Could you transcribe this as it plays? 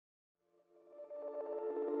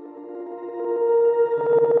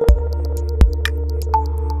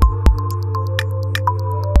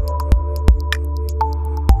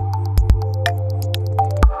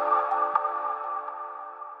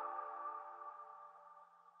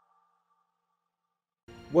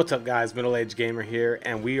What's up guys, MiddleAgedGamer here,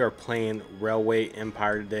 and we are playing Railway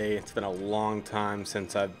Empire today. It's been a long time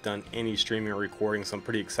since I've done any streaming or recording, so I'm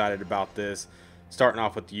pretty excited about this. Starting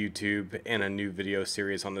off with YouTube and a new video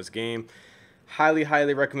series on this game. Highly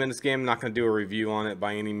recommend this game. I'm not going to do a review on it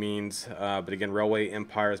by any means, but again, Railway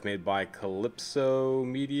Empire is made by Calypso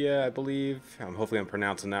Media, I believe. Hopefully I'm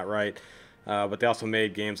pronouncing that right. But they also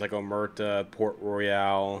made games like Omerta, Port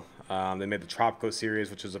Royale. They made the Tropico series,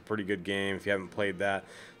 which is a pretty good game if you haven't played that.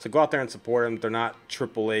 So go out there and support them. They're not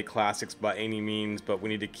AAA classics by any means, but we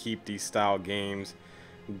need to keep these style games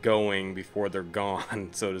going before they're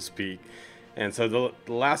gone, so to speak. And so the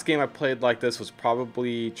last game I played like this was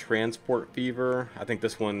probably Transport Fever. I think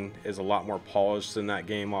this one is a lot more polished than that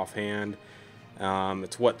game offhand.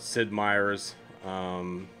 It's what Sid Meier's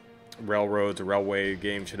Railroads or Railway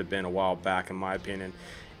game should have been a while back, in my opinion.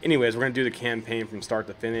 Anyways, we're going to do the campaign from start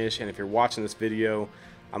to finish, and if you're watching this video,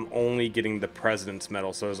 I'm only getting the President's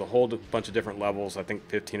Medal. So there's a whole bunch of different levels, I think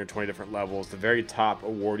 15 or 20 different levels. The very top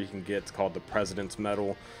award you can get is called the President's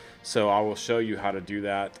Medal. So I will show you how to do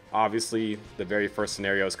that. Obviously, the very first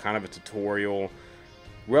scenario is kind of a tutorial.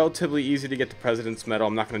 Relatively easy to get the President's Medal.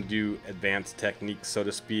 I'm not going to do advanced techniques, so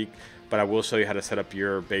to speak, but I will show you how to set up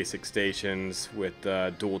your basic stations with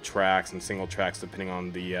dual tracks and single tracks depending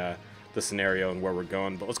on the scenario and where we're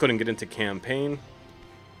going. But let's go ahead and get into campaign.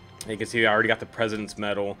 You can see I already got the President's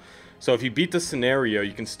Medal. So if you beat the scenario,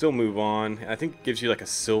 you can still move on. And I think it gives you like a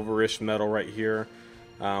silverish medal right here.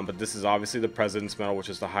 But this is obviously the President's Medal, which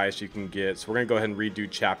is the highest you can get. So we're going to go ahead and redo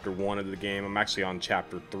Chapter 1 of the game. I'm actually on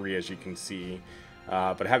Chapter 3, as you can see.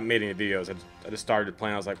 But I haven't made any videos. I just started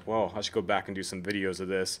playing. I was like, well, I should go back and do some videos of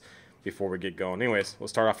this before we get going. Anyways, we'll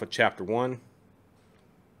start off with Chapter 1.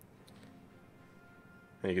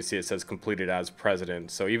 And you can see it says completed as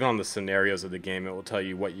president. So even on the scenarios of the game, it will tell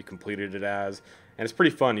you what you completed it as. And it's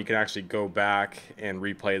pretty fun. You can actually go back and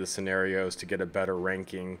replay the scenarios to get a better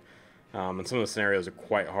ranking. And some of the scenarios are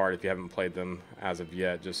quite hard if you haven't played them as of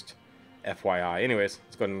yet, just FYI. Anyways,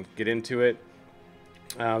 let's go ahead and get into it.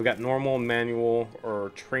 We've got normal, manual,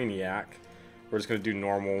 or Trainiac. We're just going to do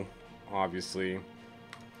normal, obviously.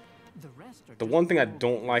 The one thing I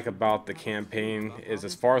don't like about the campaign is,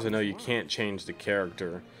 as far as I know, you can't change the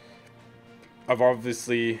character. I've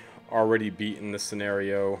obviously already beaten the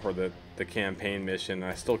scenario or the campaign mission,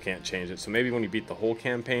 and I still can't change it. So maybe when you beat the whole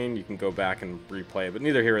campaign, you can go back and replay it. But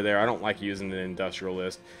neither here or there. I don't like using the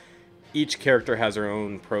industrialist. Each character has their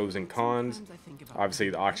own pros and cons. Obviously,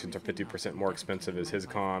 the auctions are 50% more expensive as his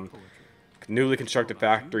con. Newly constructed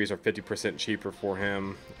factories are 50% cheaper for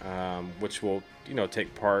him, which will,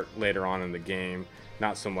 take part later on in the game.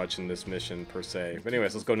 Not so much in this mission per se. But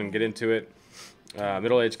anyways, let's go ahead and get into it.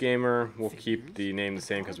 MiddleAgedGamer, we'll keep the name the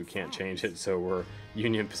same because we can't change it. So we're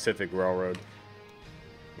Union Pacific Railroad.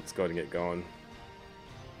 Let's go ahead and get going.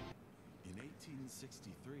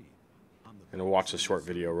 And we'll watch this short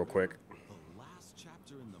video real quick. The last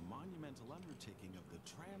chapter in the monumental undertaking of the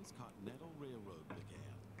Transcontinental Railroad began.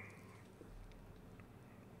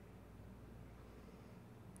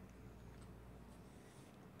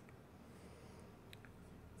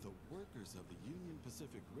 The workers of the Union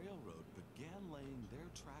Pacific Railroad began laying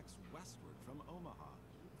their tracks westward from Omaha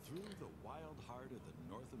through the wild heart of the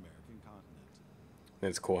North American continent.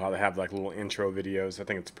 It's cool how they have like little intro videos. I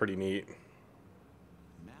think it's pretty neat.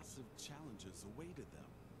 Massive challenges awaited them.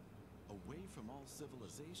 Away from all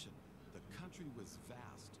civilization, the country was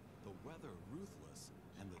vast, the weather ruthless,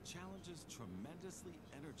 and the challenges tremendously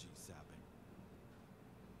energy-sapping.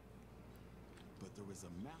 But there was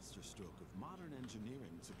a masterstroke of modern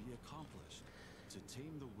engineering to be accomplished. To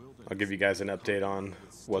tame the wilderness. I'll give you guys an update on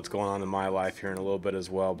what's going on in my life here in a little bit as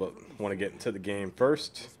well, but I want to get into the game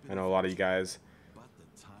first. I know a lot of you guys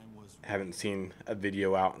haven't seen a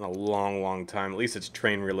video out in a long time. At least it's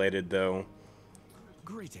train related though.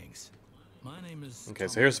 Greetings. My name is Okay,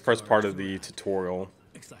 so here's the first part of the tutorial.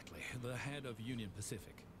 Exactly, the head of Union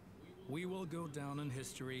Pacific. We will go down in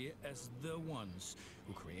history as the ones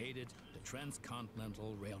who created the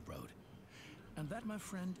Transcontinental Railroad. And that, my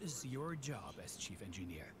friend, is your job as chief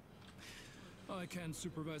engineer. I can't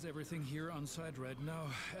supervise everything here on site right now,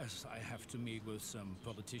 as I have to meet with some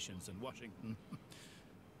politicians in Washington.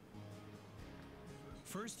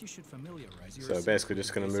 First, you should familiarize yourself. So basically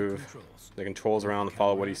just going to move the controls around to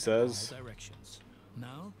follow what he says.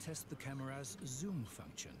 Now test the camera's zoom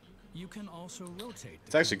function. You can also rotate.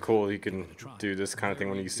 It's actually cool. You can do this kind of thing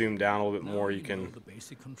when you zoom down a little bit more. You can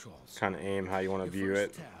kind of aim how you want to view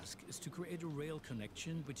it. The task is to create a rail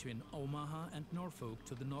connection between Omaha and Norfolk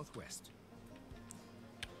to the northwest.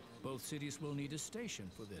 Both cities will need a station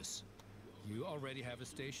for this. You already have a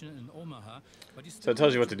station in Omaha, but you So still it tells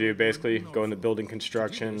need you what to do. work on Basically, go into Norfolk. building To do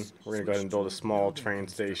construction. this, We're going to go ahead and switch build a to small building train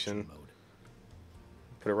construction station. mode.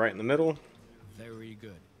 Put it right in the middle. Very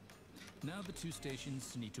good. Now the two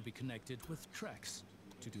stations need to be connected with tracks.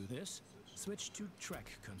 To do this, switch to track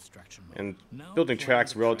construction mode. And Now building plan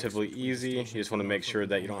tracks the relatively between the easy. You stations just want to in make Norfolk sure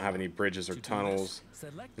and that you don't have Omaha. any bridges or To do this, tunnels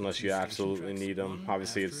select the unless two you station absolutely tracks, need them. one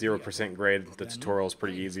Obviously, it's after the 0% other. grade. The Then tutorial is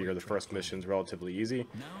pretty pay easy, for or the track first mission is relatively easy.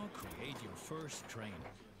 Now create your first train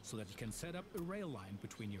so that you can set up a rail line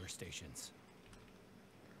between your stations.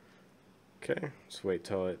 Okay, just wait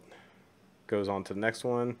till it goes on to the next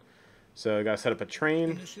one. So you gotta set up a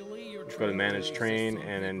train. Initially, your Go to train manage only train exists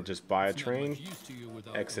on and then paper. just buy a It's not much train. use to you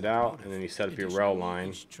without a Exit out, locomotive. and then you set up your rail Additionally, line.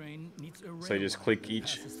 each train needs a So you rail just line click that each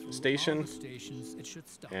passes through all station the stations it should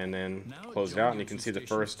stop. and then Now close it join out, and your you can two see the stations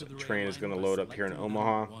first to the rail train is line going to by load up here in selecting them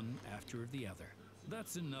Omaha. one after the other.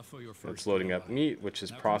 That's enough for your first It's loading rail up line. meat, which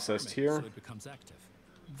is Now processed confirm it here. so it becomes active.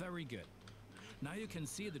 Very good. Now you can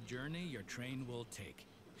see the journey your train will take.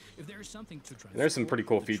 If there is something to And there's some pretty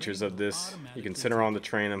cool transport, the features train of will this. You automatically can sit around the take it.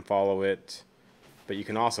 train and follow it, but you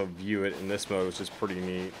can also view it in this mode, which is pretty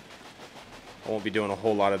neat. I won't be doing a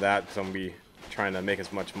whole lot of that because I'm going to be trying to make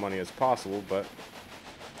as much money as possible, but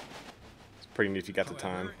it's pretty neat if you got the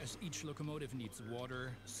time. However, as each locomotive needs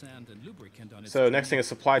water, sand, and lubricant on its So next journey, thing is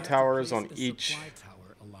supply you have to towers place on a each supply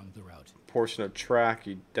tower along the route. portion of track.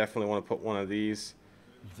 You definitely want to put one of these,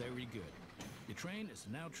 Very good. The train is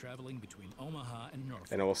now traveling between Omaha and Norfolk.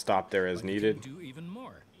 and it will stop there as But you needed. can do even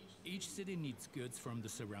more. Each city needs goods from the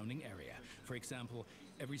surrounding area. For example,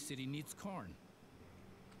 every city needs corn.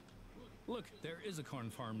 Look, there is a corn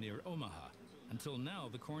farm near Omaha. Until now,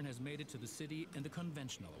 the corn has made it to the city in the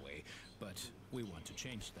conventional way, but we want to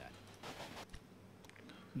change that.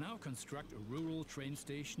 Now construct a rural train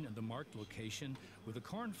station in the marked location with a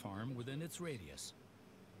corn farm within its radius.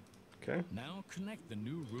 Okay. Now connect the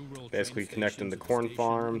new rural Basically train connecting station the to corn station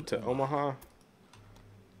farm in to Omaha.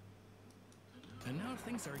 And now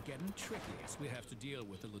things are getting tricky as we have to deal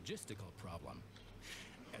with a logistical problem.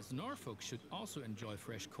 As Norfolk should also enjoy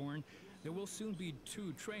fresh corn, there will soon be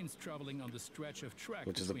two trains traveling on the stretch of track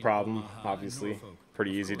Which is a between problem, Omaha and obviously. Norfolk.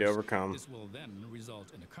 Pretty Of easy to course, overcome. This will then result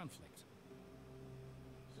in a conflict.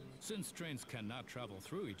 Since trains cannot travel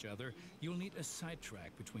through each other, you'll need a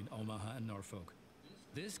sidetrack between Omaha and Norfolk.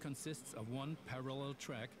 This consists of one parallel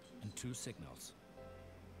track and two signals.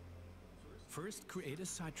 First, create a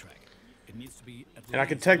sidetrack. It needs to be at And I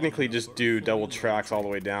could least long technically enough just for a do fully double loaded tracks all the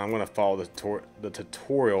train. way down. I'm going to follow the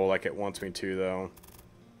tutorial like it wants me to, though.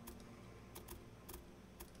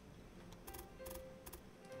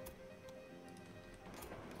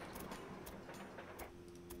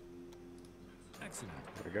 Excellent.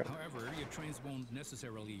 There we go. However, your trains won't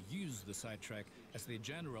necessarily use the sidetrack, as they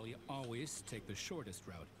generally always take the shortest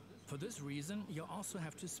route. For this reason, you also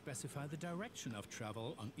have to specify the direction of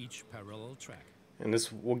travel on each parallel track. And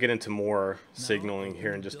this, we'll get into more Now, signaling here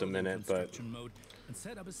in open just a building minute, but construction mode and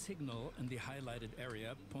set up a signal in the highlighted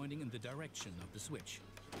area pointing in the direction of the switch.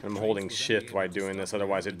 I'm Trains holding will then be shift able while to doing stop this, there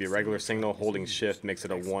otherwise it'd be a until regular the signal. track is Holding in use. shift makes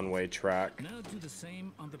it a Excellent. one-way track. Now do the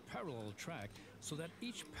same on the parallel track so that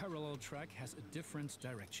each parallel track has a different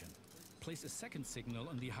direction. Place a second signal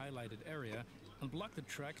in the highlighted area and block the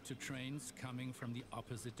track to trains coming from the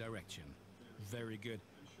opposite direction. Very good.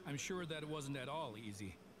 I'm sure that wasn't at all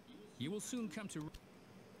easy. You will soon come to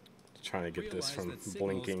Trying to get this realize from that signals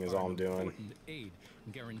blinking is are all I'm an doing. important aid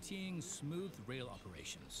in guaranteeing smooth rail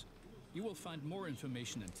operations. You will find more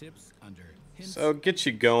information and tips under hints. So it gets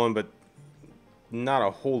you going, but not a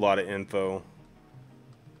whole lot of info.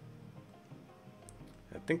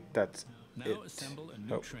 I think that's Now it. assemble a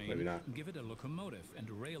new Oh, train maybe not. and give it a locomotive and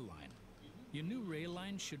a rail line. Your new rail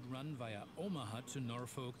line should run via Omaha to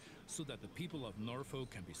Norfolk so that the people of Norfolk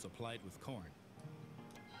can be supplied with corn.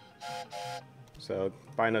 So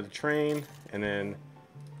buy another train, and then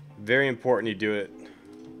very important you do it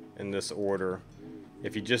in this order.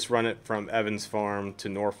 If you just run it from Evans Farm to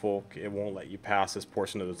Norfolk, it won't let you pass this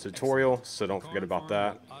portion of the tutorial, so don't forget about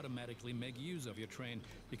that. Corn farm will automatically make use of your train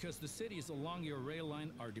because the cities along your rail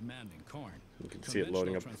line are demanding corn. You can see it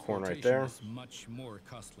loading up the corn right Conventional there. transportation is much more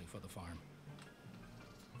costly for the farm.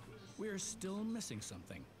 We're still missing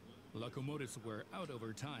something. Locomotives wear out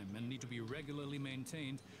over time and need to be regularly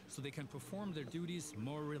maintained so they can perform their duties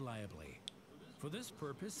more reliably. For this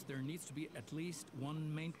purpose, there needs to be at least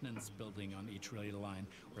one maintenance building on each rail line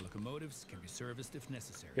where locomotives can be serviced if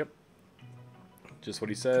necessary. Yep. just what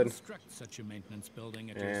he said. Construct such a maintenance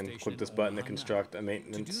building at your And station click this in button to Omaha construct now. a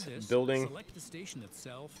maintenance To do this, building. select the station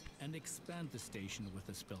itself and expand the station with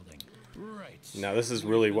this building. Right. Now this is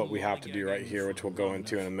really what we have to do right here, which we'll go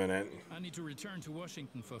into in a minute. I need to return to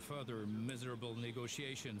Washington for further miserable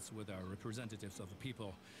negotiations with our representatives of the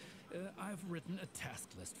people. I've written a task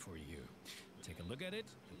list for you. Take a look at it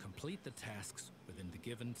and complete the tasks within the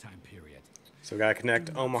given time period. So we gotta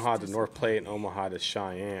connect Omaha to North Plate and Omaha to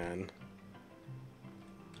Cheyenne,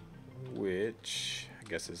 which I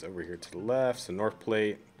guess is over here to the left. So North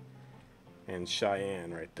Plate and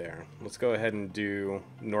Cheyenne right there. Let's go ahead and do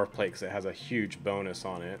North Plate because it has a huge bonus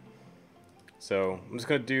on it. So I'm just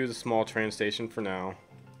gonna do the small train station for now.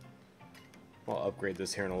 I'll upgrade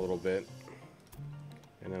this here in a little bit.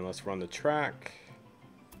 And then let's run the track.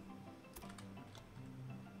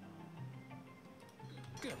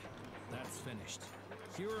 Good. That's finished.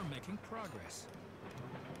 You're making progress.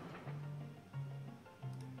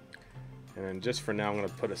 And then just for now, I'm going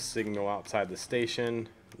to put a signal outside the station.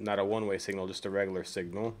 Not a one-way signal, just a regular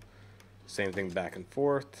signal. Same thing back and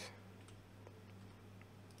forth.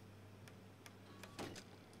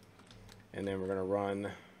 And then we're going to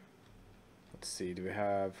run, let's see, do we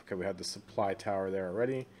have, okay, we have the supply tower there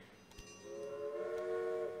already.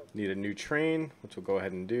 Need a new train, which we'll go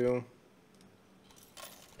ahead and do.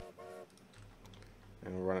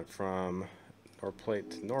 And we'll run it from North Plate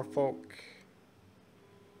to Norfolk.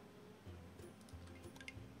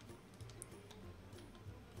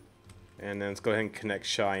 And then let's go ahead and connect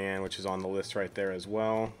Cheyenne, which is on the list right there as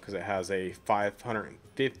well, because it has a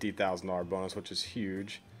 $550,000 bonus, which is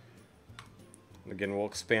huge. Again, we'll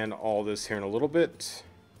expand all this here in a little bit.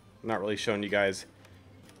 I'm not really showing you guys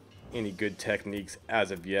any good techniques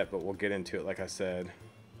as of yet, but we'll get into it like I said.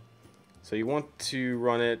 So you want to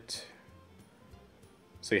run it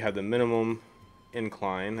so you have the minimum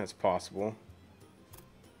incline that's possible.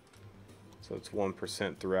 So it's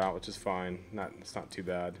 1% throughout, which is fine. It's not too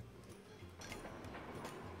bad.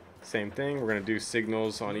 Same thing, we're going to do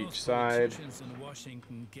signals on each side. Politicians in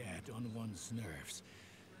Washington get on one's nerves.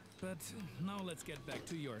 But now let's get back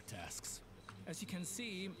to your tasks. As you can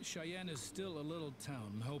see, Cheyenne is still a little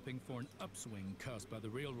town hoping for an upswing caused by the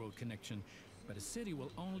railroad connection, but a city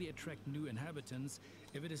will only attract new inhabitants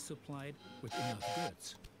if it is supplied with enough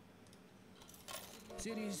goods.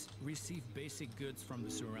 Cities receive basic goods from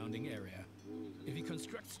the surrounding area. If you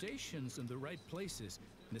construct stations in the right places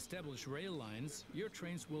and establish rail lines, your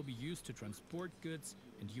trains will be used to transport goods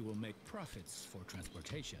and you will make profits for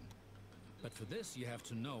transportation. But for this, you have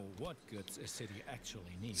to know what goods a city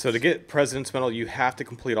actually needs. So to get President's Medal, you have to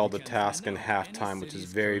complete all the tasks in halftime, which is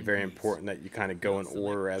very, very important that you kind of go in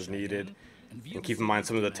order as needed. And keep in mind,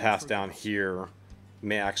 some of the tasks down here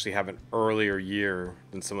may actually have an earlier year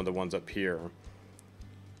than some of the ones up here.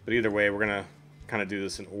 But either way, we're going to kind of do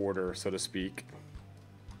this in order, so to speak.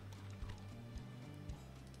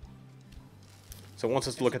 So it wants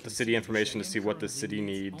us to look at the city information to see what the city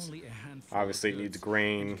needs. Obviously, it needs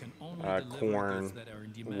grain, corn,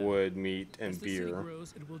 wood, meat, and beer. As the city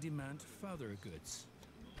grows, it will demand further goods.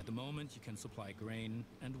 At the moment, you can supply grain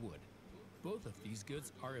and wood. Both of these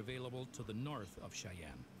goods are available to the north of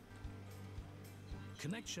Cheyenne.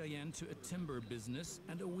 Connect Cheyenne to a timber business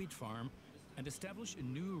and a wheat farm, and establish a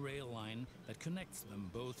new rail line that connects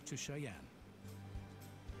them both to Cheyenne.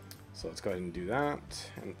 So let's go ahead and do that.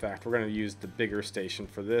 In fact, we're going to use the bigger station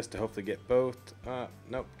for this to hopefully get both.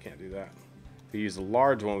 Nope, can't do that. If we use a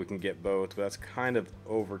large one, we can get both, but that's kind of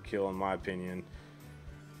overkill in my opinion.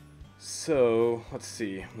 So let's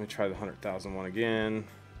see. Let me try the 100,000 one again.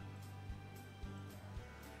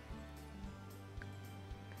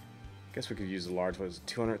 Guess we could use the large one. It's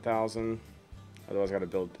 200,000. Otherwise, I got to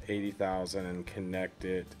build 80,000 and connect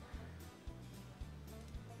it.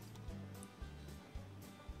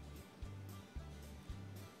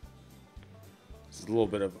 This is a little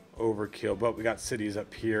bit of overkill, but we got cities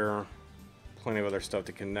up here. Plenty of other stuff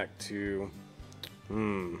to connect to.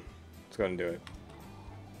 Let's go ahead and do it.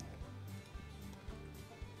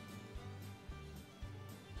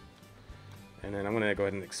 And then I'm going to go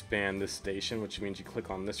ahead and expand this station, which means you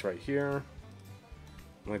click on this right here.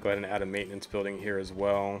 I'm going to go ahead and add a maintenance building here as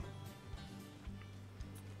well.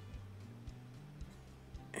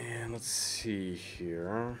 And let's see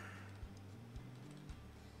here.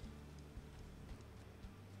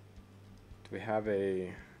 Do we have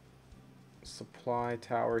a supply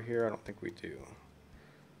tower here? I don't think we do.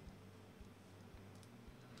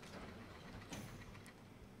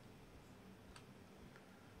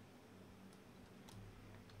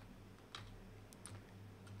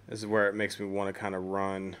 This is where it makes me want to kind of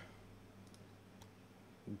run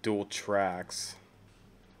dual tracks.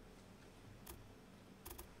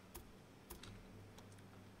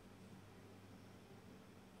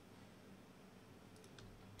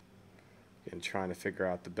 And trying to figure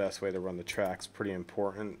out the best way to run the tracks, pretty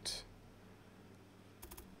important.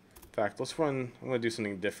 In fact, I'm going to do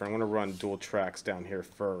something different. I'm going to run dual tracks down here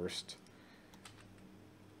first,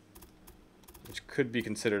 which could be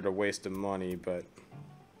considered a waste of money, but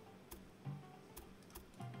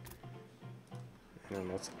and then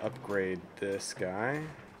let's upgrade this guy.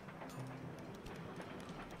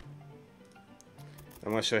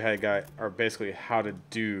 I'm going to show you basically how to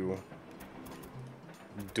do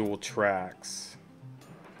dual tracks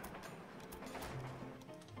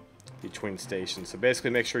between stations. So basically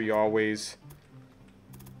make sure you always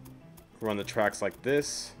run the tracks like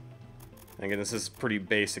this. And again, this is pretty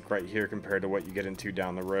basic right here compared to what you get into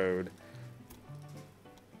down the road.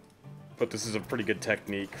 But this is a pretty good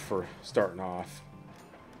technique for starting off.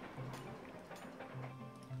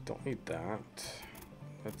 Don't need that.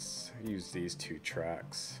 Let's use these two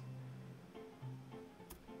tracks.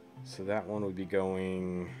 So that one would be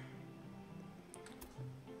going...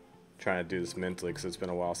 Trying to do this mentally because it's been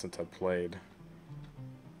a while since I've played.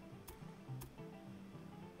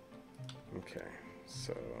 Okay,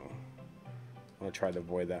 so I'm going to try to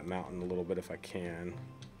avoid that mountain a little bit if I can.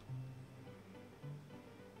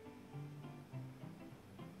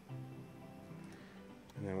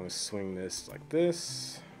 And then I'm going to swing this like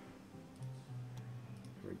this.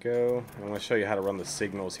 There we go. I'm going to show you how to run the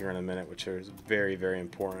signals here in a minute, which is very, very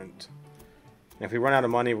important. And if we run out of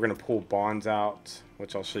money, we're going to pull bonds out,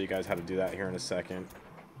 which I'll show you guys how to do that here in a second.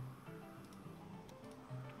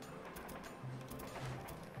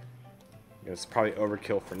 It's probably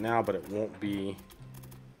overkill for now, but it won't be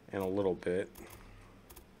in a little bit.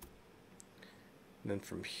 And then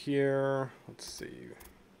from here, let's see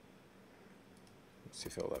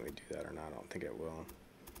if it'll let me do that or not. I don't think it will.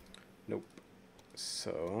 Nope.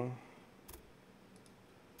 So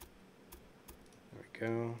there we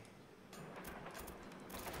go.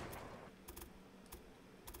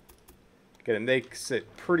 Again, it makes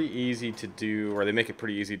it pretty easy to do, or they make it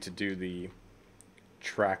pretty easy to do the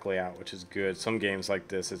track layout, which is good. Some games like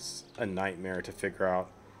this, it's a nightmare to figure out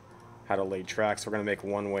how to lay tracks. We're going to make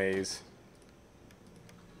one-ways.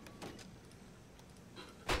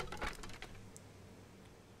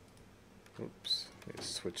 Oops, let me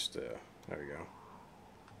switch to, there we go.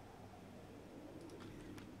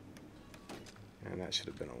 And that should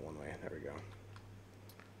have been a one-way, there we go.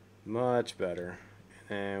 Much better.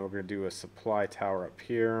 And we're going to do a supply tower up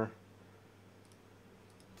here.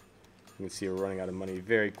 You can see we're running out of money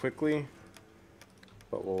very quickly,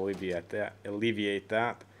 but we'll alleviate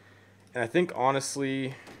that. And I think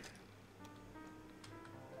honestly,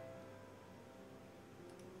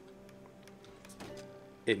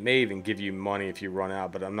 it may even give you money if you run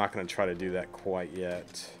out, but I'm not going to try to do that quite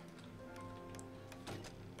yet.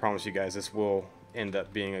 Promise you guys this will end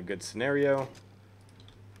up being a good scenario.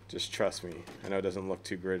 Just trust me. I know it doesn't look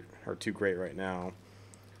too great right now.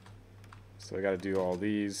 So I got to do all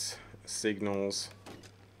these signals.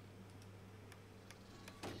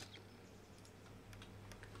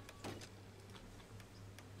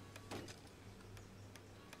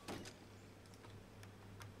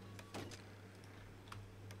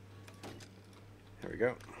 There we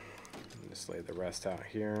go. Just lay the rest out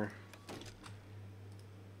here.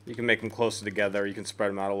 You can make them closer together. You can spread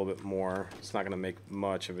them out a little bit more. It's not going to make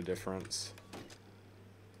much of a difference.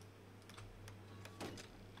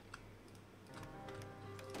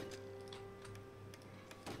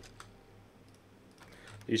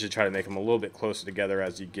 You should try to make them a little bit closer together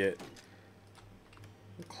as you get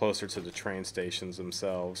closer to the train stations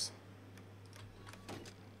themselves.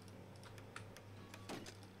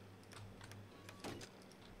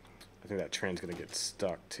 I think that train's going to get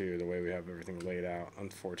stuck too, the way we have everything laid out,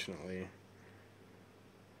 unfortunately.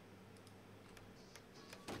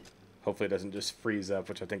 Hopefully it doesn't just freeze up,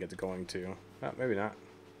 which I think it's going to. Maybe not.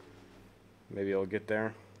 Maybe it'll get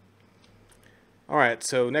there. Alright,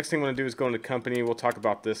 so next thing I'm going to do is go into company. We'll talk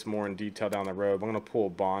about this more in detail down the road. I'm going to pull a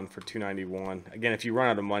bond for $291. Again, if you run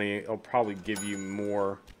out of money, it'll probably give you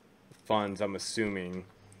more funds, I'm assuming.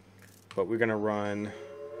 But we're going to run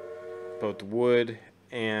both wood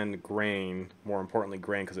and grain, more importantly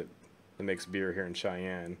grain because it makes beer here in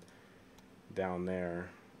Cheyenne, down there.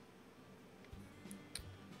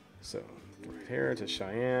 So right here to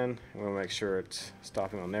Cheyenne, and we'll make sure it's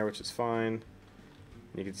stopping on there, which is fine.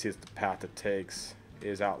 You can see it's the path it takes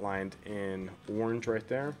is outlined in orange right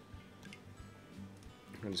there.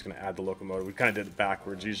 I'm just going to add the locomotive. We kind of did it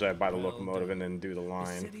backwards. Usually I buy the locomotive and then do the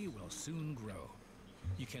line. The city will soon grow.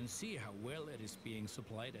 You can see how well it is being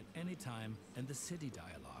supplied at any time in the city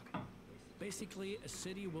dialogue. Basically, a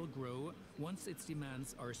city will grow once its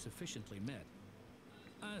demands are sufficiently met.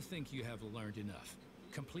 I think you have learned enough.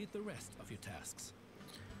 complete the rest of your tasks.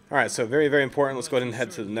 Alright, so very, very important. Let's go ahead and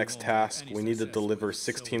head to the next task. We need to deliver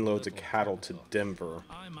 16 loads of cattle to Denver.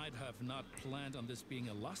 I might have not planned on this being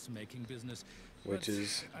a loss-making business, Which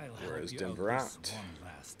is, where is Denver at?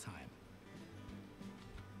 at?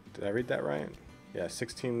 Did I read that right? Yeah,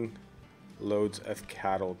 16 loads of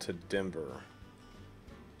cattle to Denver.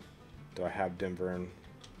 Do I have Denver in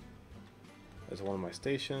as one of my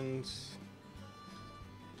stations?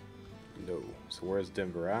 No. So where's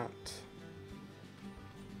Denver at?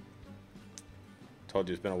 Told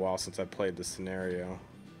you it's been a while since I played this scenario.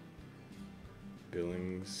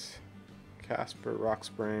 Billings, Casper, Rock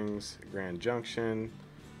Springs, Grand Junction.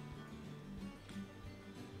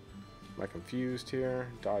 Am I confused here?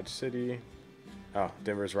 Dodge City. Oh,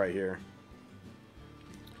 Denver's right here.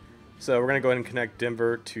 So we're going to go ahead and connect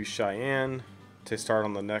Denver to Cheyenne to start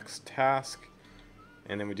on the next task.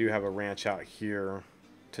 And then we do have a ranch out here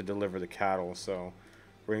to deliver the cattle. So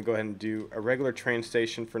we're going to go ahead and do a regular train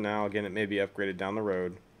station for now. Again, it may be upgraded down the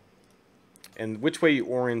road. And which way you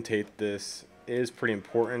orientate this is pretty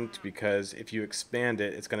important, because if you expand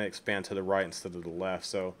it, it's going to expand to the right instead of the left.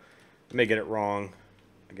 So I may get it wrong.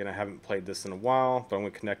 Again, I haven't played this in a while, but I'm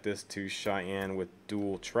going to connect this to Cheyenne with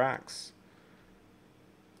dual tracks.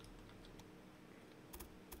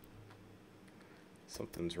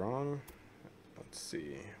 Something's wrong. Let's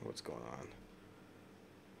see what's going on.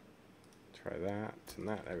 Try that and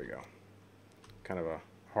that. There we go. Kind of a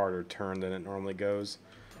harder turn than it normally goes.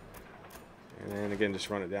 And then again, just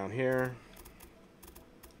run it down here.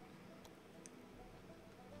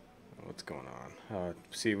 What's going on?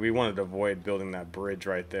 See, we wanted to avoid building that bridge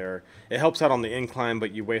right there. It helps out on the incline,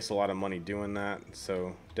 but you waste a lot of money doing that.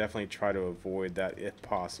 So definitely try to avoid that if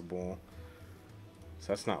possible. So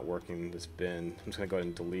that's not working, this bin. I'm just going to go ahead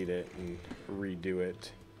and delete it and redo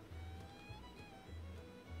it.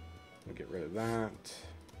 I'll get rid of that.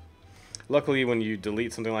 Luckily, when you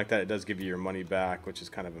delete something like that, it does give you your money back, which is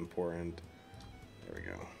kind of important. There we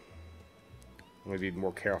go. I'm going to be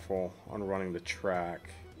more careful on running the track.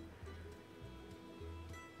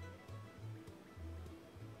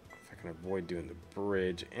 If I can avoid doing the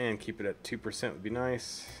bridge and keep it at 2% would be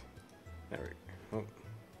nice. There we go.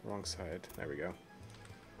 Oh, wrong side. There we go.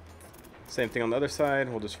 Same thing on the other side.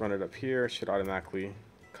 We'll just run it up here. It should automatically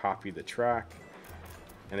copy the track.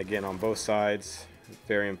 And again, on both sides,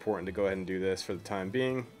 very important to go ahead and do this for the time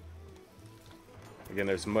being. Again,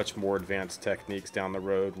 there's much more advanced techniques down the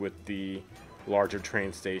road with the larger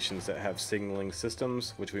train stations that have signaling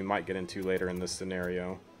systems, which we might get into later in this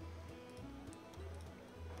scenario.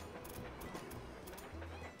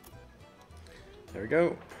 There we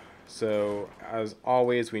go. So, as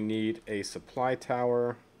always, we need a supply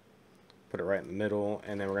tower. Put it right in the middle,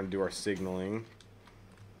 and then we're going to do our signaling,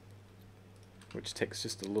 which takes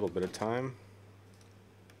just a little bit of time.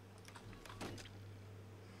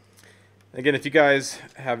 Again, if you guys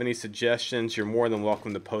have any suggestions, you're more than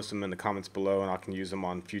welcome to post them in the comments below, and I can use them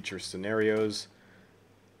on future scenarios.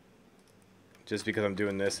 Just because I'm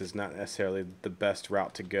doing this is not necessarily the best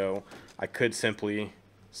route to go. I could simply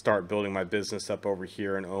start building my business up over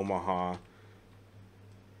here in Omaha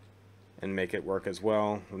and make it work as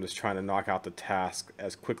well. I'm just trying to knock out the task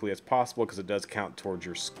as quickly as possible because it does count towards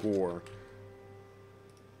your score.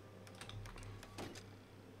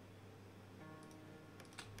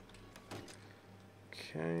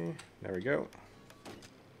 Okay, there we go.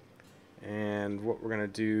 And what we're gonna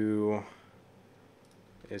do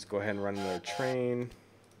is go ahead and run another train.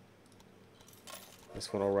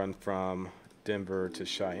 This one will run from Denver to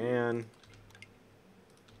Cheyenne.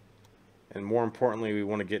 And more importantly, we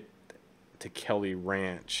want to get to Kelly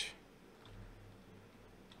Ranch.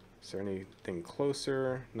 Is there anything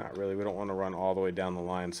closer? Not really. We don't want to run all the way down the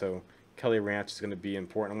line. So Kelly Ranch is going to be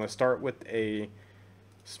important. I'm going to start with a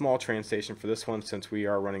small train station for this one since we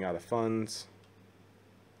are running out of funds.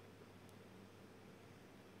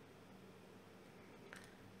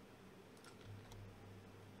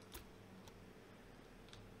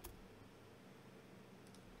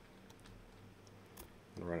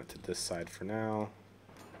 I'll run it to this side for now.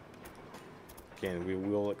 Again, we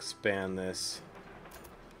will expand this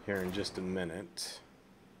here in just a minute.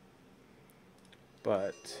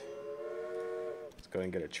 But let's go ahead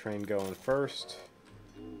and get a train going first.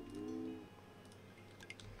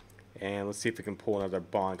 And let's see if we can pull another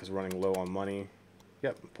bond because we're running low on money.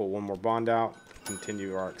 Yep, pull one more bond out.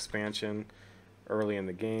 Continue our expansion early in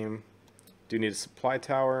the game. Do need a supply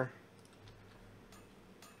tower.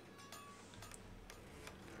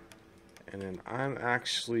 And then I'm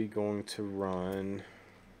actually going to run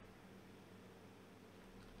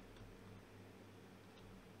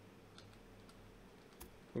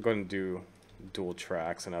I'm going to do dual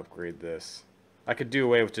tracks and upgrade this. I could do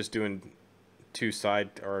away with just doing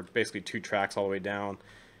basically two tracks all the way down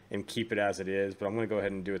and keep it as it is, but I'm going to go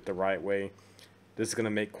ahead and do it the right way. This is going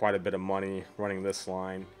to make quite a bit of money running this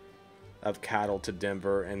line of cattle to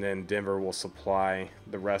Denver, and then Denver will supply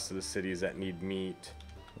the rest of the cities that need meat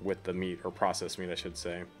with the meat, or processed meat I should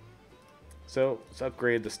say. So let's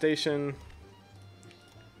upgrade the station.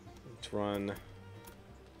 Let's run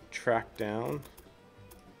track down,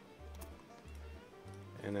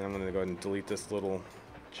 and then I'm going to go ahead and delete this little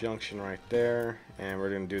junction right there, and we're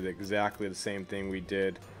going to do exactly the same thing we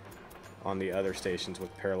did on the other stations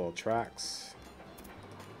with parallel tracks.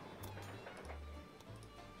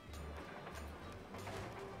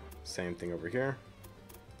 Same thing over here.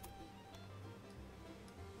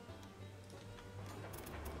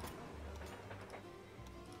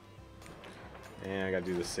 And I gotta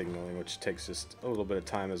do the signaling, which takes just a little bit of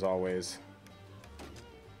time as always.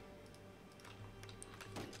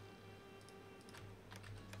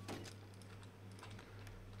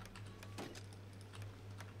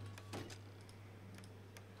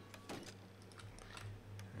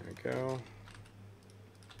 There we go.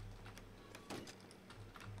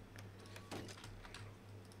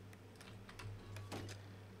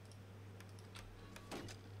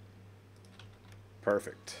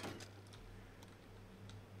 Perfect.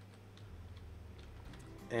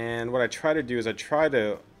 And what I try to do is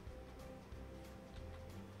oh,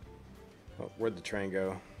 where'd the train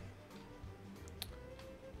go?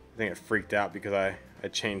 I think it freaked out because I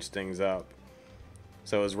changed things up.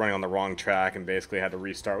 So it was running on the wrong track and basically had to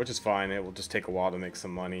restart, which is fine. It will just take a while to make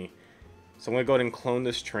some money. So I'm going to go ahead and clone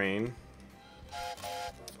this train.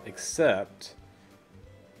 Except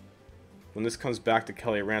when this comes back to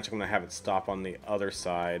Kelly Ranch, I'm going to have it stop on the other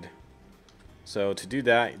side. So to do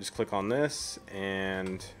that, you just click on this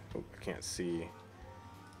and, oh, I can't see.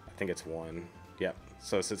 I think it's 1. Yep.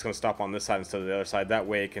 So it's going to stop on this side instead of the other side. That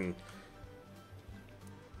way it can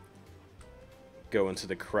go into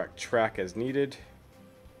the correct track as needed.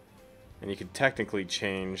 And you can technically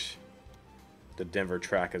change the Denver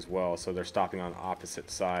track as well, so they're stopping on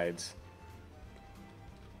opposite sides.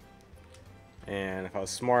 And if I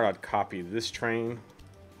was smart, I'd copy this train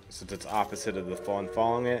since it's opposite of the one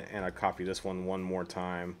following it, and I'd copy this one more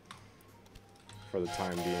time for the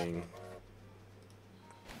time being.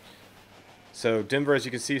 So Denver, as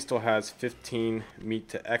you can see, still has 15 meat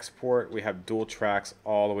to export. We have dual tracks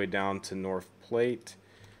all the way down to North Plate.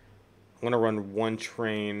 I'm going to run one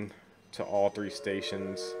train to all 3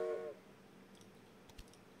 stations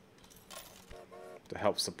to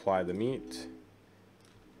help supply the meat.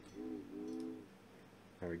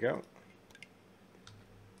 There we go.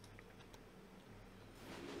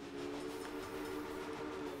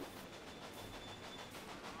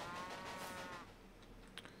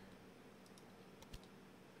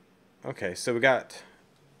 Okay, so we got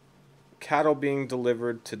cattle being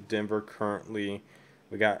delivered to Denver currently.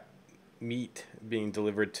 We got meat being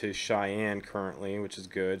delivered to Cheyenne currently, which is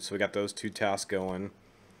good. So we got those 2 tasks going.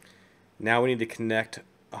 Now we need to connect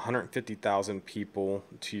 150,000 people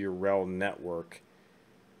to your rail network.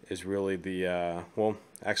 Is really the, well,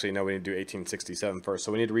 actually, no, we need to do 1867 first.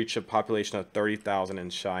 So we need to reach a population of 30,000 in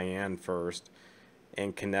Cheyenne first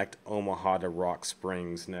and connect Omaha to Rock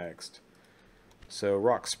Springs next. So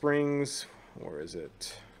Rock Springs, where is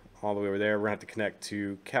it? All the way over there. We're going to have to connect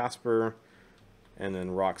to Casper, and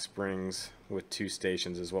then Rock Springs with 2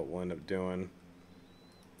 stations is what we'll end up doing.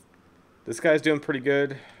 This guy's doing pretty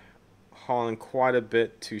good, hauling quite a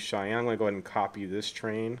bit to Cheyenne. I'm going to go ahead and copy this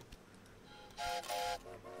train.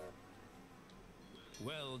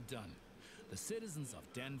 Well done. The citizens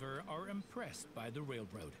of Denver are impressed by the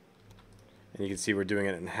railroad. And you can see we're doing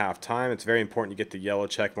it in half time. It's very important you get the yellow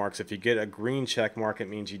check marks. If you get a green check mark, it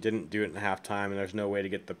means you didn't do it in half time, and there's no way to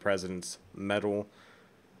get the president's medal.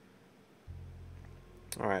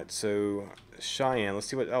 Alright, so Cheyenne. Let's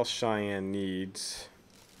see what else Cheyenne needs.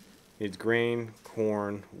 Needs grain,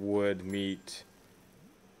 corn, wood, meat,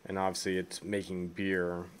 and obviously it's making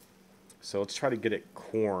beer. So let's try to get it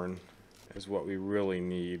corn is what we really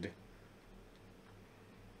need.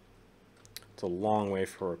 It's a long way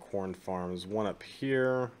for a corn farm. There's one up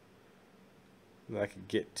here that I could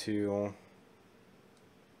get to.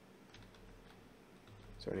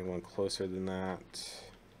 Is there anyone closer than that?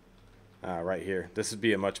 Right here. This would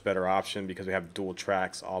be a much better option because we have dual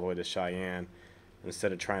tracks all the way to Cheyenne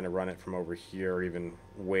instead of trying to run it from over here or even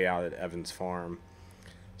way out at Evans Farm.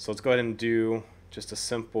 So let's go ahead and do just a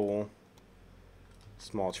simple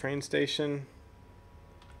small train station,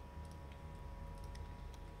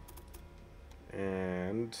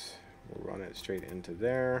 and we'll run it straight into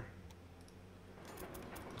there.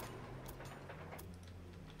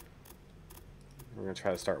 We're going to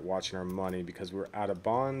try to start watching our money because we're out of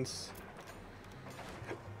bonds.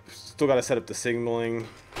 Still got to set up the signaling,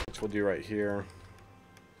 which we'll do right here.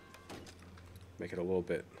 Make it a little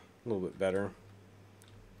bit better.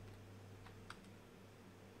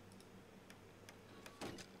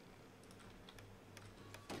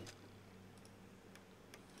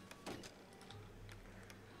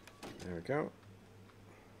 There we go.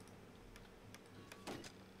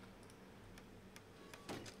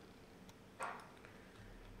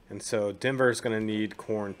 And so Denver is going to need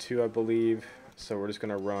corn too, I believe. So we're just going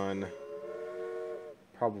to run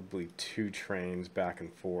probably 2 trains back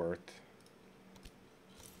and forth.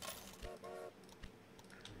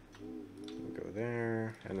 We'll go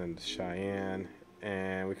there, and then to Cheyenne,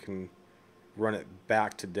 and we can run it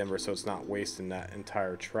back to Denver so it's not wasting that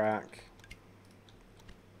entire track.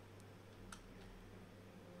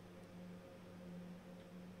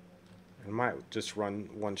 I might just run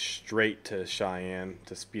one straight to Cheyenne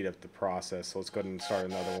to speed up the process. So let's go ahead and start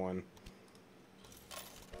another one.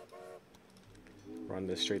 Run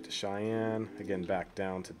this straight to Cheyenne. Again, back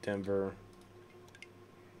down to Denver.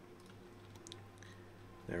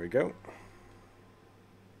 There we go.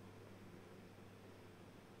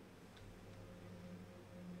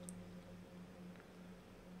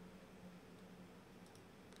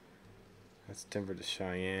 That's Denver to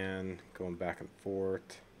Cheyenne, going back and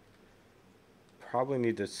forth. Probably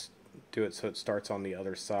need to do it so it starts on the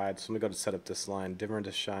other side. So let me go to set up this line. Denver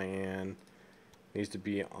to Cheyenne needs to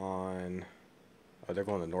be on. Oh, they're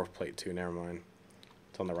going to North Plate too. Never mind.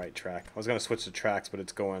 It's on the right track. I was going to switch the tracks, but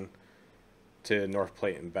it's going to North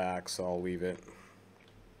Plate and back, so I'll leave it.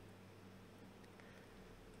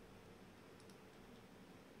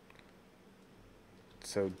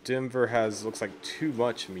 So Denver has, looks like, too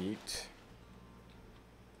much meat.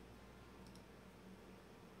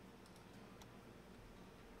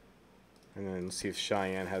 And then let's see if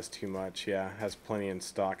Cheyenne has too much. Yeah, it has plenty in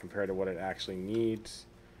stock compared to what it actually needs.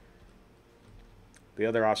 The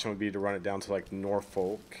other option would be to run it down to like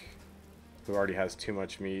Norfolk, who already has too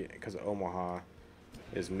much meat, because Omaha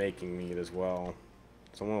is making meat as well.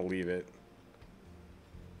 So I'm going to leave it.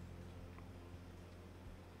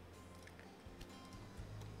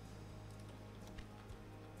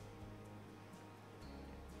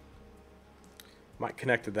 Might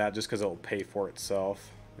connect to that just because it'll pay for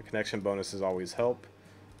itself. The connection bonuses always help.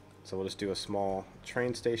 So we'll just do a small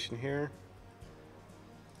train station here.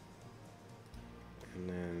 And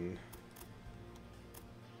then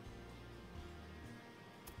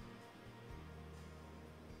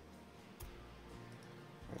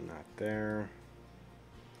run that there.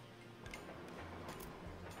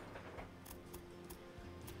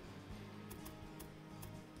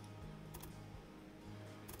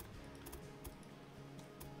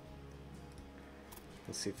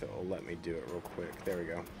 Let's see if it will let me do it real quick. There we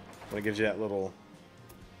go. When it gives you that little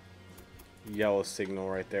yellow signal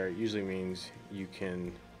right there, it usually means you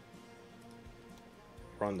can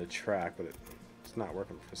run the track, but it's not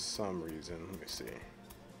working for some reason. Let me see.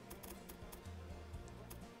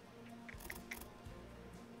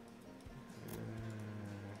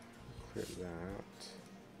 Clear that.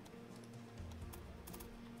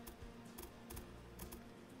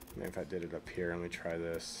 Maybe if I did it up here, let me try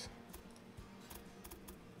this.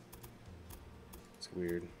 It's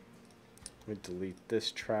weird. Let me delete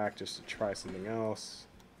this track just to try something else.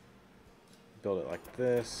 Build it like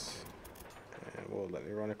this. And will it let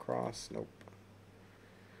me run across? Nope.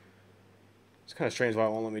 It's kind of strange why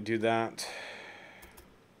it won't let me do that.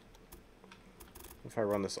 If I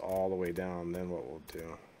run this all the way down, then what we'll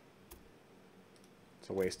do.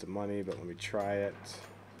 It's a waste of money, but let me try it.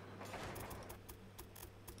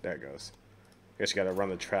 There it goes. I guess you got to run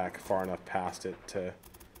the track far enough past it to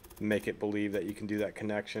make it believe that you can do that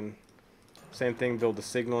connection. Same thing, build the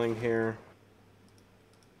signaling here.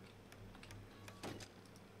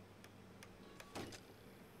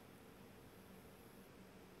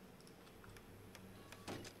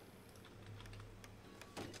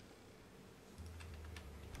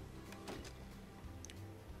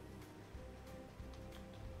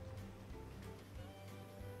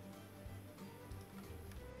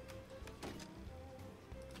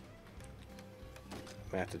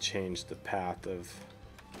 I have to change the path of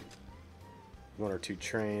 1 or 2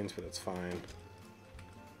 trains, but that's fine.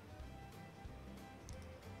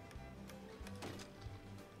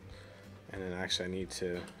 And then actually I need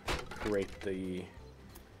to create the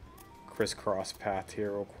crisscross path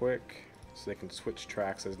here real quick so they can switch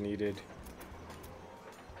tracks as needed.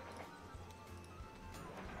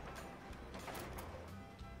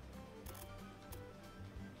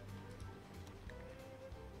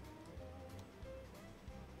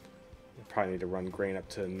 probably need to run grain up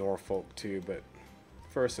to Norfolk too, but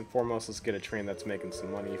first and foremost, let's get a train that's making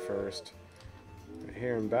some money first. Right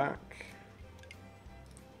here and back.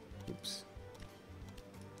 Oops.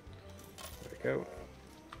 There we go.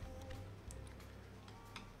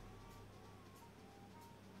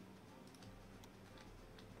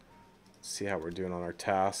 Let's see how we're doing on our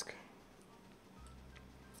task.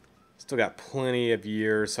 Still got plenty of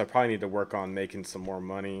years, so I probably need to work on making some more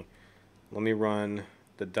money. Let me run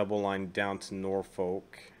the double line down to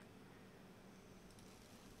Norfolk.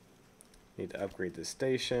 Need to upgrade this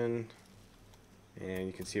station. And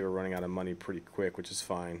you can see we're running out of money pretty quick, which is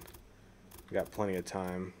fine. We got plenty of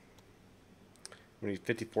time. We need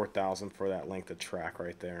 54,000 for that length of track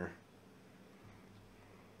right there.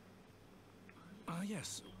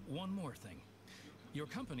 Yes, one more thing. Your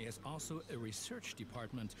company has also a research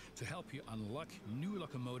department to help you unlock new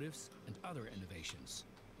locomotives and other innovations.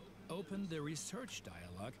 Open the research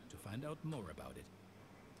dialog to find out more about it.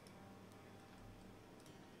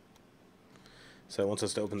 So it wants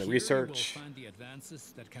us to open the Here research. you will find the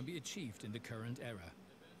advances that can be achieved in the current era.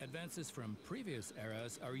 Advances from previous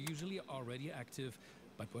eras are usually already active,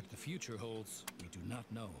 but what the future holds, we do not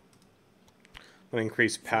know. I'm going to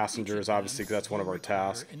increase passengers, obviously, because that's one of our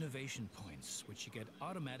tasks. Innovation points, which you get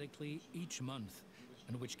automatically each month,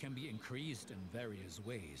 and which can be increased in various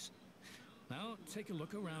ways. Now, take a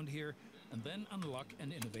look around here, and then unlock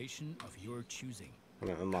an innovation of your choosing. I'm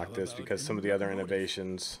going to unlock this because some of the other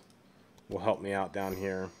innovations will help me out down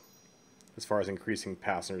here as far as increasing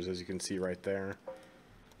passengers, as you can see right there.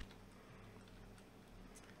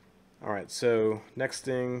 Alright, so next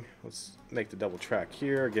thing, let's make the double track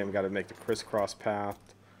here. Again, we got to make the crisscross path.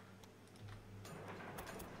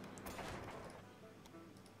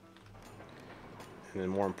 And then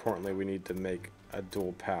more importantly, we need to make a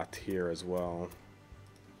dual path here as well.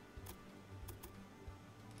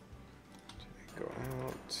 Go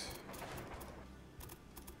out.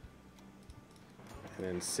 And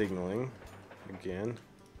then signaling again.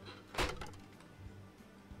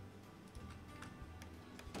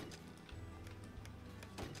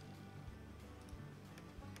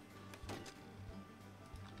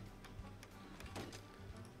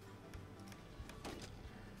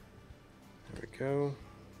 Go.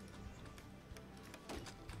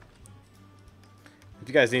 If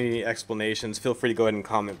you guys need any explanations, feel free to go ahead and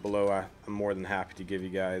comment below. I'm more than happy to give you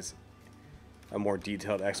guys a more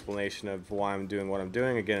detailed explanation of why I'm doing what I'm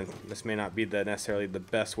doing. Again, this may not be necessarily the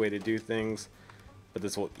best way to do things, but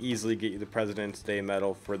this will easily get you the President's Day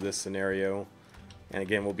medal for this scenario. And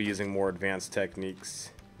again, we'll be using more advanced techniques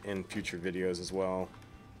in future videos as well.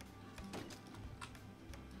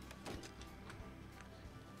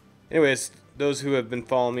 Anyways, those who have been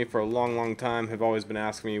following me for a long time have always been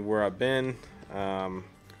asking me where I've been.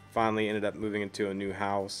 Finally ended up moving into a new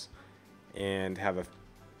house and have a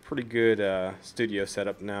pretty good studio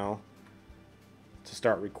setup now to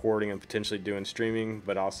start recording and potentially doing streaming,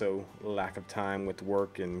 but also lack of time with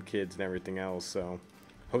work and kids and everything else. So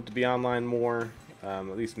hope to be online more,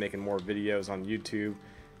 at least making more videos on YouTube,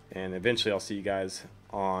 and eventually I'll see you guys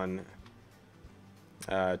on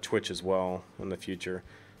Twitch as well in the future.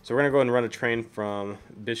 So we're going to go ahead and run a train from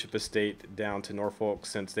Bishop Estate down to Norfolk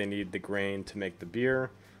since they need the grain to make the beer.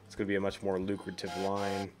 It's going to be a much more lucrative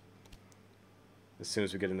line as soon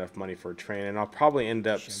as we get enough money for a train. And I'll probably end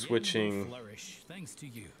up switching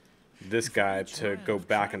this guy to go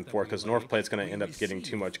back and forth because North Plate's going to end up getting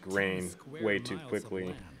too much grain way too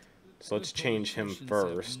quickly. So let's change him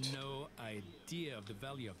first. He's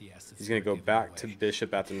going to go back to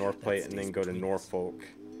Bishop at the North Plate and then go to Norfolk.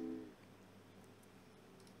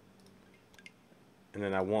 And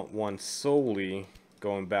then I want one solely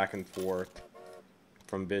going back and forth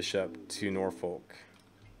from Bishop to Norfolk,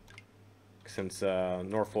 since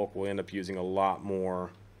Norfolk will end up using a lot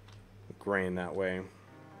more grain that way.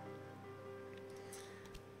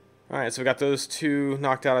 Alright, so we got those two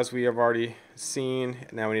knocked out as we have already seen.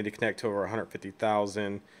 Now we need to connect to over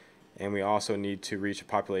 150,000, and we also need to reach a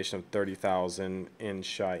population of 30,000 in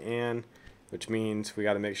Cheyenne, which means we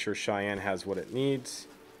got to make sure Cheyenne has what it needs.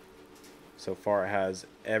 So far it has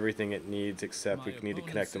everything it needs, except we need to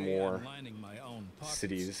connect to more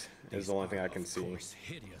cities is the only thing I can see.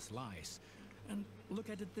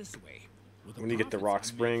 We need to get the Rock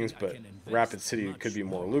Springs, but Rapid City could be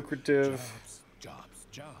more lucrative.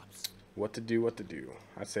 What to do, what to do.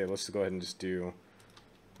 I'd say let's go ahead and just do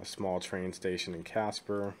a small train station in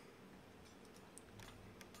Casper.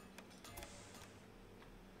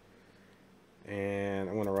 And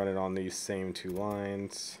I'm going to run it on these same two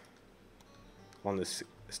lines. On this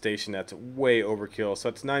station that's way overkill. So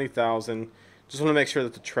it's 90,000, Just want to make sure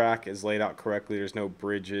that the track is laid out correctly. There's no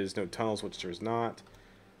bridges, no tunnels, which there's not.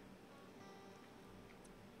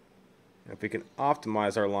 And if we can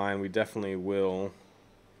optimize our line, we definitely will.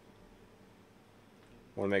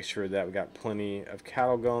 Want to make sure that we got plenty of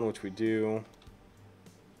cattle going, which we do.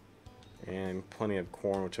 And plenty of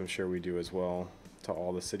corn, which I'm sure we do as well, to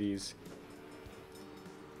all the cities.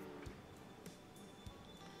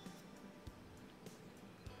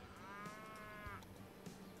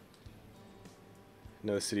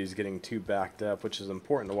 No cities getting too backed up, which is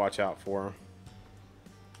important to watch out for.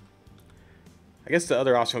 I guess the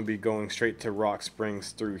other option would be going straight to Rock Springs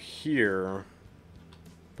through here,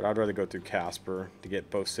 but I'd rather go through Casper to get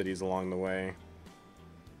both cities along the way.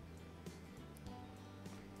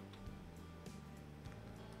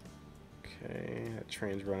 Okay, that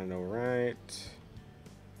train's running all right.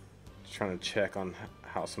 Just trying to check on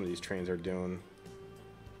how some of these trains are doing.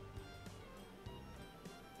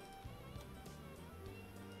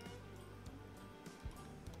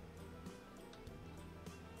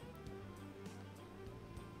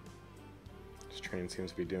 Train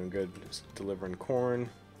seems to be doing good, just delivering corn.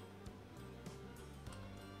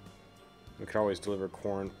 We could always deliver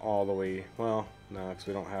corn all the way, well, no, because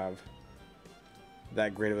we don't have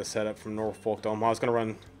that great of a setup from Norfolk Dome. I was going to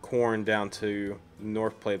run corn down to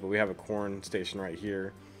North Plate, but we have a corn station right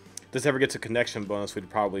here. If this ever gets a connection bonus, we'd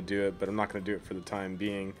probably do it, but I'm not going to do it for the time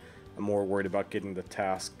being. I'm more worried about getting the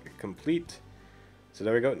task complete. So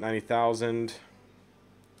there we go, 90,000.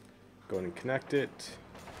 Go ahead and connect it.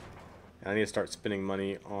 And I need to start spending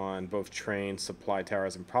money on both trains, supply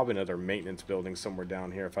towers, and probably another maintenance building somewhere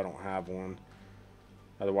down here if I don't have one.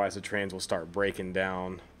 Otherwise, the trains will start breaking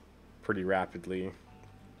down pretty rapidly.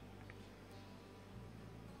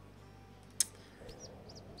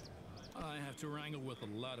 I have to wrangle with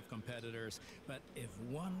a lot of competitors, but if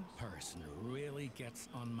one person really gets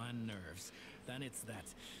on my nerves, then it's that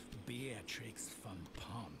Beatrix von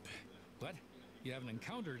Pomp. What? You haven't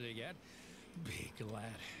encountered it yet? Be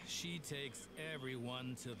glad. She takes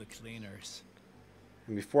everyone to the cleaners.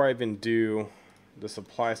 And before I even do the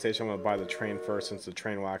supply station, I'm going to buy the train first, since the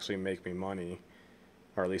train will actually make me money.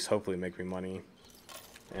 Or at least hopefully make me money.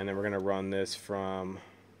 And then we're going to run this from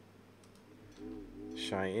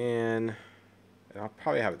Cheyenne. And I'll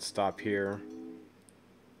probably have it stop here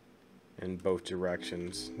in both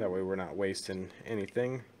directions. That way we're not wasting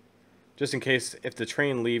anything. Just in case, if the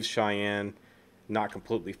train leaves Cheyenne not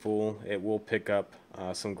completely full, it will pick up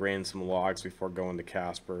some grain, some logs before going to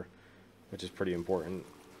Casper, which is pretty important.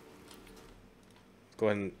 Go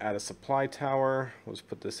ahead and add a supply tower. We'll just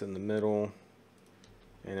put this in the middle,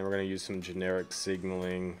 and then we're going to use some generic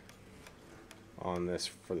signaling on this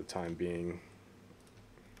for the time being.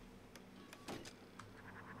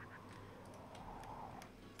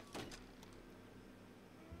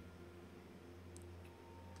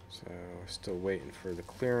 So still waiting for the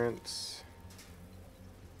clearance.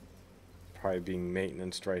 Probably being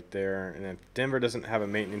maintenanced right there. And if Denver doesn't have a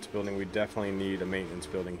maintenance building, we definitely need a maintenance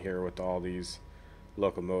building here with all these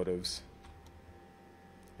locomotives.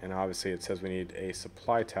 And obviously it says we need a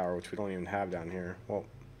supply tower, which we don't even have down here. Well,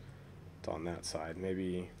 it's on that side.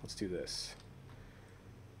 Maybe let's do this.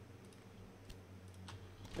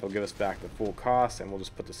 It'll give us back the full cost, and we'll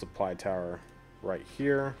just put the supply tower right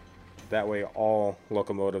here. That way all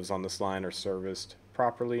locomotives on this line are serviced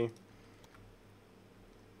properly.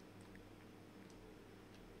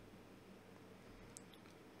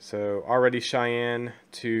 So already Cheyenne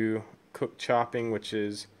to Cook Chopping, which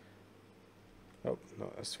is, oh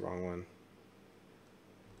no, that's the wrong one.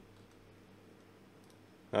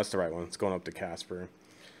 That's the right one. It's going up to Casper.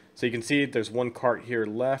 So you can see there's one cart here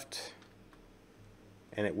left,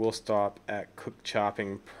 and it will stop at Cook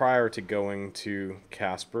Chopping prior to going to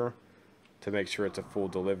Casper to make sure it's a full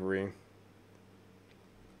delivery.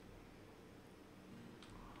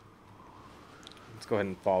 Let's go ahead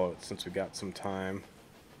and follow it since we got some time.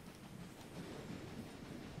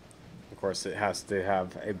 Of course, it has to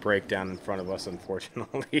have a breakdown in front of us,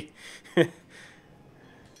 unfortunately.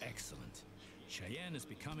 Excellent. Cheyenne is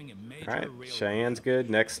becoming a major All right, railroad. Cheyenne's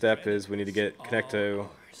good. Next step is we need to connect to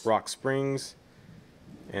Rock Springs,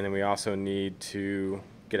 and then we also need to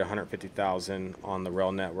get 150,000 on the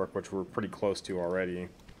rail network, which we're pretty close to already.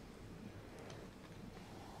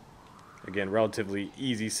 Again, relatively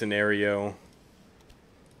easy scenario.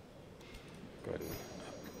 Go ahead and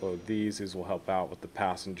upload these. These will help out with the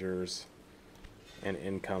passengers and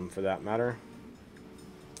income for that matter.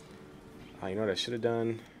 You know what I should have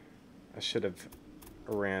done? I should have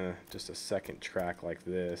ran just a second track like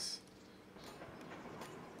this.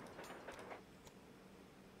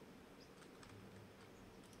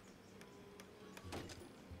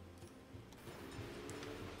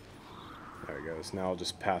 we go. So now I'll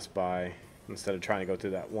just pass by instead of trying to go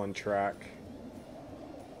through that one track.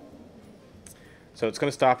 So it's going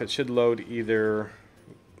to stop. It should load either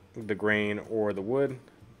the grain or the wood. It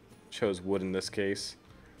chose wood in this case.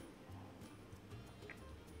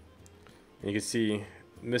 And you can see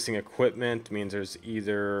missing equipment means there's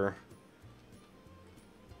either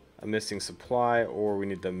a missing supply or we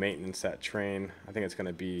need to maintenance that train. I think it's going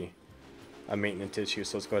to be a maintenance issue,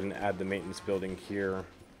 so let's go ahead and add the maintenance building here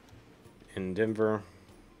in Denver.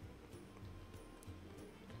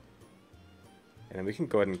 And we can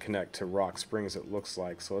go ahead and connect to Rock Springs, it looks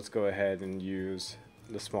like. So let's go ahead and use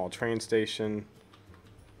the small train station.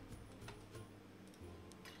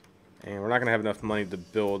 And we're not going to have enough money to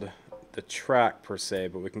build the track per se,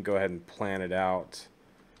 but we can go ahead and plan it out.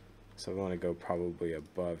 So we want to go probably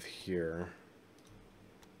above here.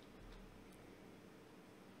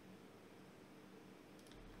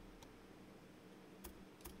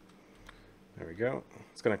 There we go.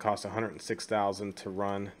 It's going to cost $106,000 to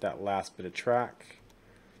run that last bit of track.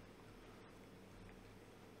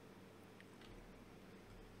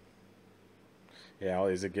 Yeah, all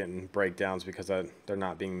these are getting breakdowns because they're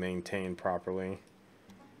not being maintained properly.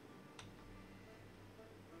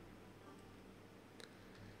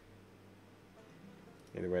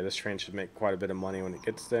 Either way, this train should make quite a bit of money when it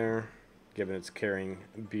gets there, given it's carrying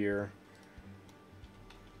beer.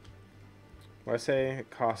 What did I say?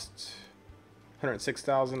 It costs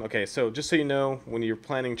 $106,000. Okay, so just so you know, when you're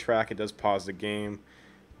planning track, it does pause the game.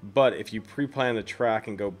 But if you pre-plan the track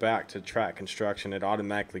and go back to track construction, it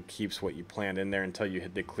automatically keeps what you planned in there until you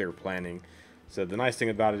hit the clear planning. So the nice thing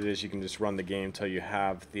about it is you can just run the game until you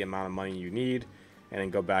have the amount of money you need, and then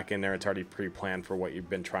go back in there. It's already pre-planned for what you've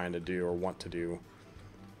been trying to do or want to do.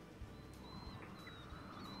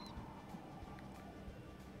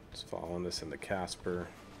 Just following this into Casper.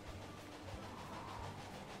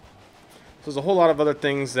 So there's a whole lot of other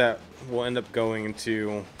things that we'll end up going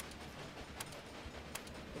into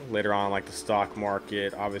later on, like the stock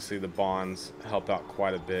market. Obviously the bonds help out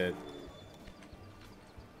quite a bit,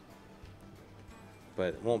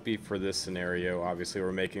 but it won't be for this scenario. Obviously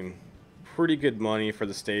we're making pretty good money for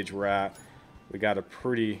the stage we're at. We got a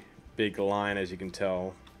pretty big line, as you can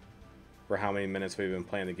tell, for how many minutes we've been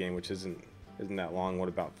playing the game, which isn't that long. What,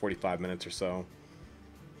 about 45 minutes or so.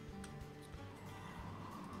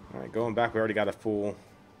 Alright, going back, we already got a full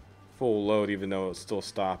load, even though it'll still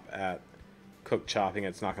stop at cook chopping.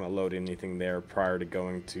 It's not going to load anything there prior to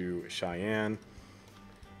going to Cheyenne.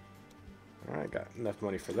 Alright, got enough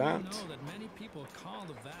money for that. You know that many people call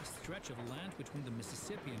the vast stretch of land between the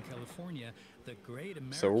Mississippi and California the Great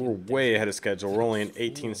American So we're way ahead of schedule. We're only in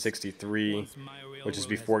 1863, which is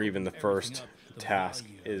before even the first task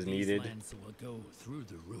is needed.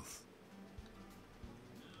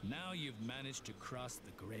 Now you've managed to cross the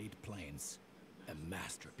Great Plains. A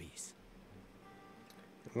masterpiece.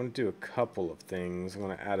 I'm going to do a couple of things. I'm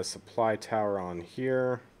going to add a supply tower on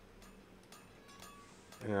here.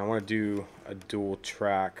 And I want to do a dual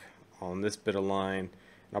track on this bit of line.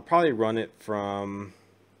 And I'll probably run it from...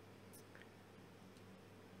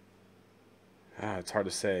 it's hard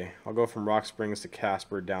to say. I'll go from Rock Springs to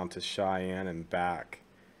Casper down to Cheyenne and back,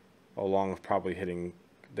 along with probably hitting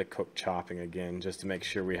the cook chopping again, just to make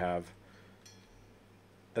sure we have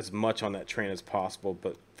as much on that train as possible.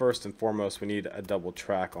 But first and foremost, we need a double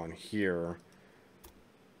track on here.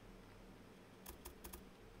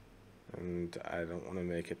 And I don't want to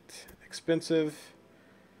make it expensive.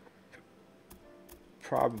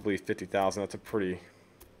 Probably 50,000. That's a pretty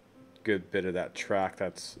good bit of that track.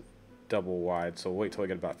 That's double wide, so wait till I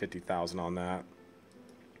get about 50,000 on that.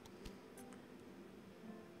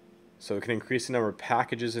 So we can increase the number of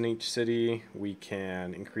packages in each city. We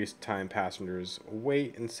can increase time passengers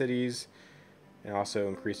wait in cities, and also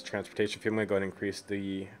increase the transportation fee. I'm going to go ahead and increase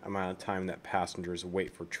the amount of time that passengers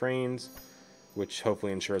wait for trains, which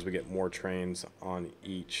hopefully ensures we get more trains on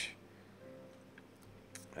each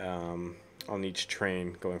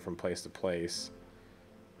train going from place to place.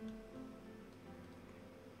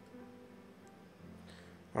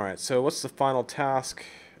 Alright, so what's the final task?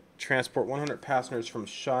 Transport 100 passengers from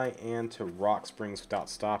Cheyenne to Rock Springs without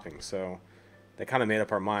stopping. So they kind of made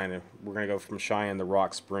up our mind. We're going to go from Cheyenne to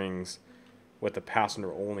Rock Springs with the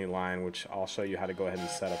passenger only line, which I'll show you how to go ahead and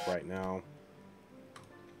set up right now.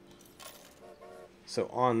 So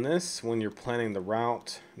on this, when you're planning the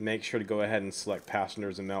route, make sure to go ahead and select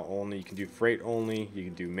passengers and mail only. You can do freight only, you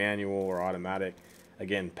can do manual or automatic.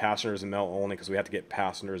 Again, passengers and mail only, because we have to get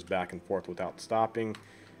passengers back and forth without stopping.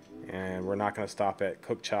 And we're not going to stop at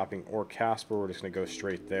cook chopping or Casper. We're just going to go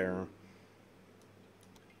straight there.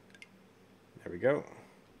 There we go.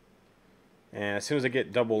 And as soon as I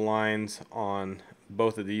get double lines on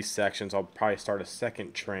both of these sections, I'll probably start a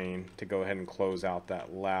second train to go ahead and close out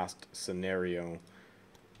that last scenario.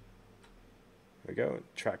 There we go,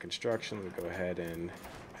 track construction. We go ahead and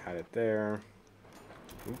add it there.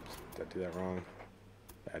 Oops, did I do that wrong?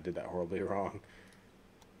 I did that horribly wrong.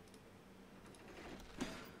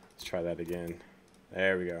 Let's try that again.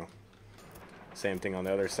 There we go. Same thing on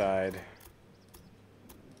the other side.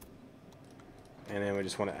 And then we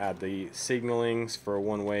just want to add the signalings for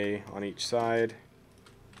one way on each side.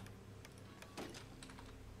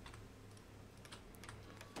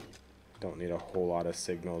 Don't need a whole lot of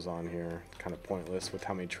signals on here. Kind of pointless with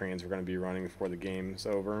how many trains we're going to be running before the game's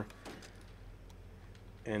over.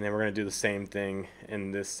 And then we're going to do the same thing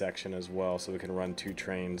in this section as well, so we can run 2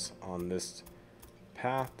 trains on this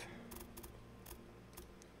path.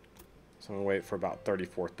 So I'm going to wait for about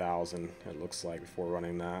 34,000, it looks like, before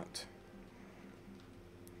running that.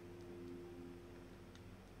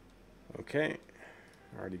 Okay,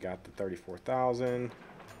 already got the 34,000.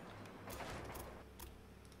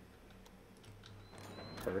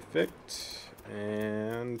 Perfect,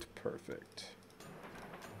 and perfect.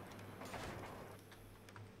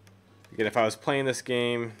 Again, if I was playing this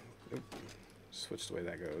game, switch the way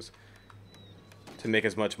that goes, to make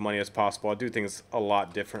as much money as possible, I'd do things a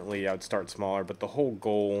lot differently. I would start smaller, but the whole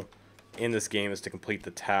goal in this game is to complete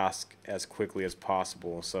the task as quickly as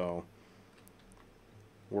possible. So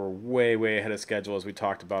we're way ahead of schedule, as we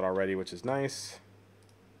talked about already, which is nice.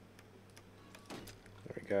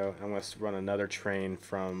 There we go. I'm going to run another train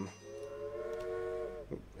from,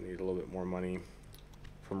 I need a little bit more money,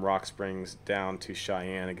 from Rock Springs down to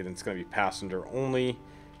Cheyenne. Again, it's going to be passenger only,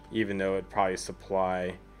 even though it'd probably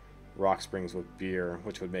supply Rock Springs with beer,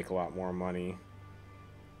 which would make a lot more money.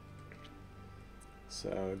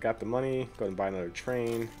 So got the money, go ahead and buy another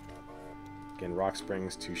train. Again, Rock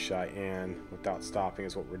Springs to Cheyenne without stopping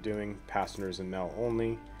is what we're doing. Passengers and mail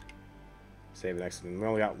only. Save the next one. We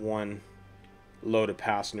only got one load of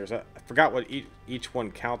passengers. I forgot what each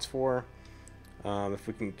one counts for. If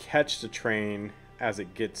we can catch the train as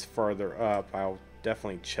it gets farther up, I'll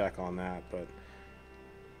definitely check on that. But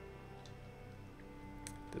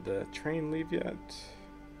did the train leave yet?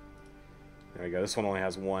 There we go. This one only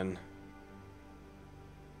has one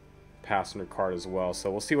passenger card as well, so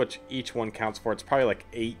we'll see what each one counts for. It's probably like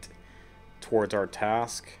 8 towards our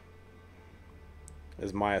task,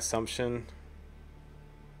 is my assumption.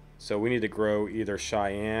 So we need to grow either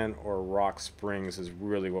Cheyenne or Rock Springs is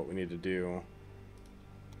really what we need to do.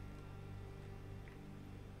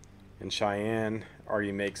 And Cheyenne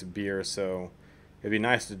already makes beer, so it'd be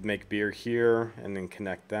nice to make beer here and then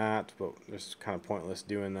connect that, but it's kind of pointless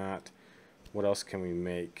doing that. What else can we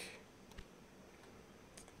make?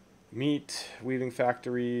 Meat, weaving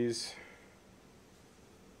factories,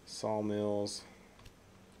 sawmills.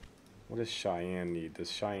 What does Cheyenne need? Does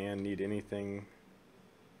Cheyenne need anything?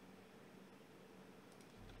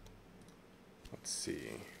 Let's see.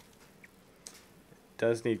 It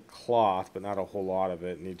does need cloth, but not a whole lot of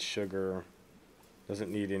it. It needs sugar. Doesn't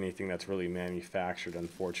need anything that's really manufactured,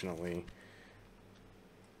 unfortunately.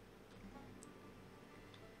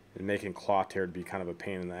 And making cloth here would be kind of a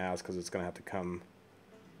pain in the ass, because it's going to have to come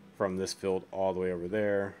from this field all the way over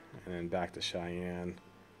there and then back to Cheyenne.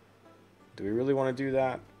 Do we really want to do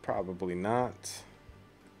that? Probably not.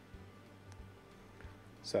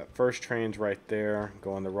 So that first train's right there,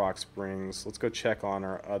 going to Rock Springs. Let's go check on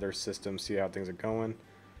our other system, see how things are going.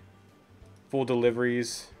 Full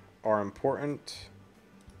deliveries are important.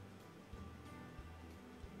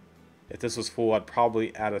 If this was full, I'd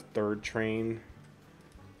probably add a 3rd train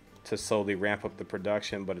to slowly ramp up the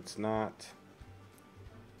production, but it's not.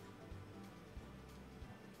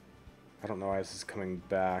 I don't know why this is coming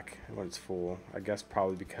back when it's full. I guess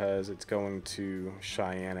probably because it's going to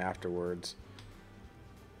Cheyenne afterwards.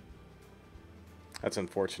 That's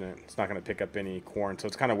unfortunate. It's not going to pick up any corn, so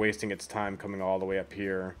it's kind of wasting its time coming all the way up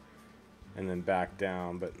here and then back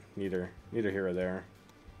down, but neither here or there.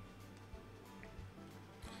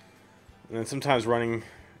 And then sometimes running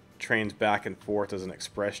trains back and forth as an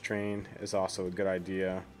express train is also a good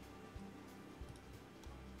idea.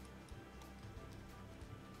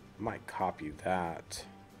 Might copy that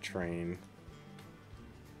train.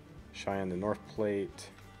 Cheyenne to North Plate.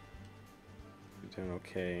 We're doing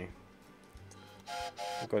okay.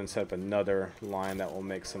 I'll go ahead and set up another line that will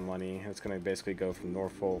make some money. It's going to basically go from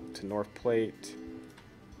Norfolk to North Plate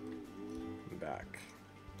and back.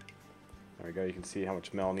 There we go. You can see how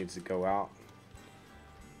much mail needs to go out.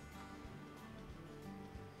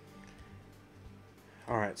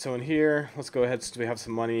 Alright, so in here, let's go ahead, since we have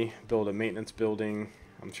some money, build a maintenance building.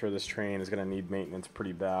 I'm sure this train is going to need maintenance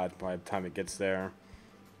pretty bad by the time it gets there.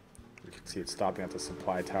 You can see it stopping at the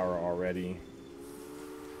supply tower already.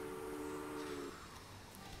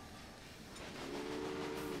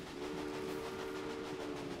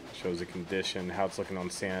 Shows the condition, how it's looking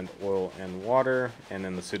on sand, oil, and water, and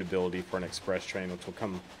then the suitability for an express train, which will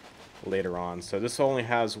come later on. So this only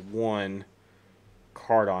has one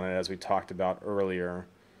card on it, as we talked about earlier.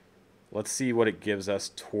 Let's see what it gives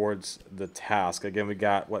us towards the task. Again, we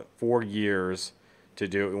got, what, 4 years to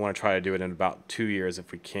do it. We want to try to do it in about 2 years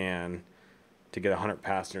if we can, to get 100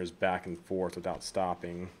 passengers back and forth without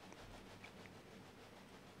stopping.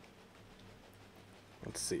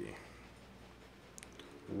 Let's see.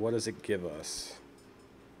 What does it give us?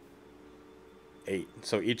 8.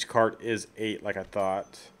 So each cart is 8 like I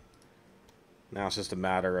thought. Now it's just a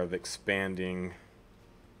matter of expanding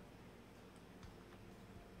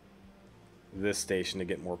this station to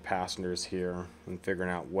get more passengers here and figuring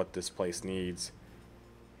out what this place needs.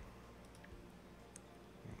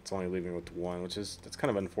 It's only leaving with 1, which is, that's kind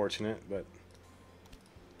of unfortunate, but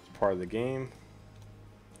it's part of the game.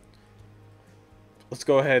 Let's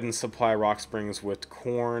go ahead and supply Rock Springs with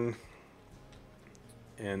corn,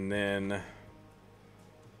 and then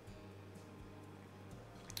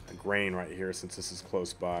a grain right here since this is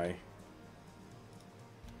close by.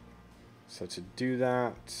 So to do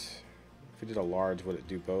that, if we did a large, would it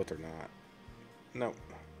do both or not? Nope.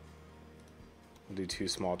 We'll do 2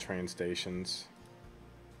 small train stations.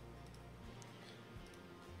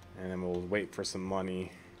 And then we'll wait for some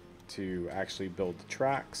money to actually build the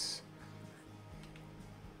tracks.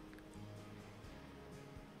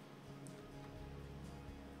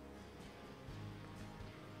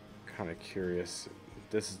 Kind of curious.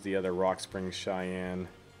 This is the other Rock Springs Cheyenne.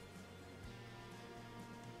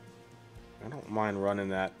 I don't mind running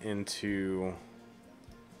that into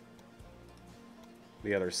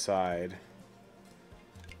the other side.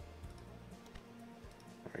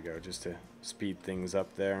 There we go, just to speed things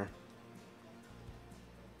up there.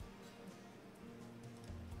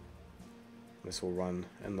 This will run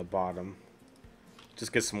in the bottom.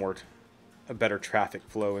 Just get some more a better traffic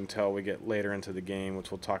flow until we get later into the game,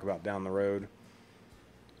 which we'll talk about down the road.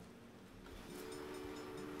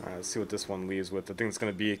 Alright, let's see what this one leaves with. I think it's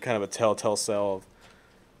going to be kind of a telltale cell of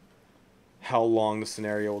how long the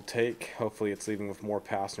scenario will take. Hopefully it's leaving with more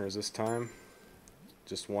passengers this time.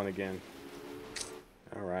 Just 1 again.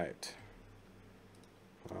 Alright.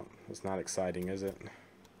 Well, it's not exciting, is it?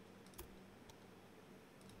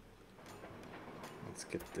 Let's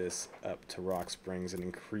get this up to Rock Springs and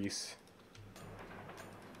increase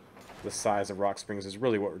the size of Rock Springs is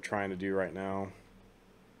really what we're trying to do right now.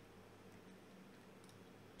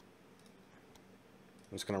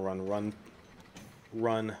 I'm just going to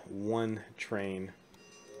run 1 train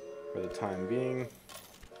for the time being.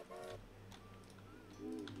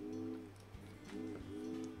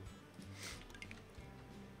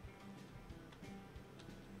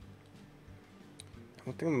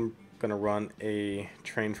 I think I'm going to run a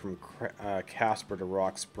train from Casper to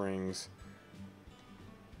Rock Springs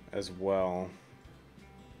as well.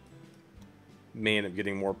 May end up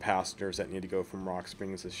getting more passengers that need to go from Rock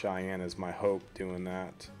Springs to Cheyenne is my hope doing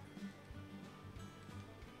that.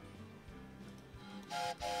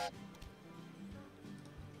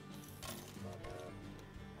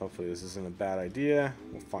 Hopefully this isn't a bad idea.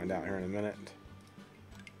 We'll find out here in a minute.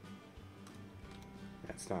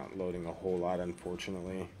 It's not loading a whole lot,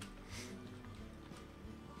 unfortunately.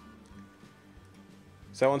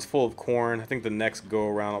 So that one's full of corn. I think the next go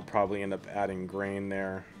around I'll probably end up adding grain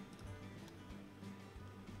there.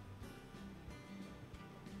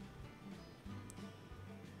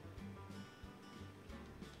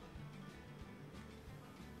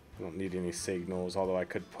 I don't need any signals, although I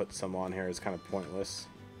could put some on here. It's kind of pointless.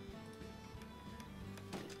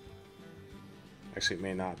 Actually, it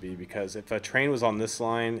may not be, because if a train was on this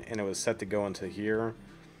line and it was set to go into here,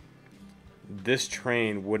 this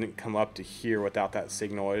train wouldn't come up to here without that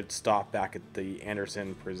signal. It'd stop back at the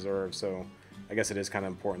Anderson Preserve. So I guess it is kind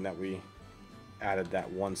of important that we added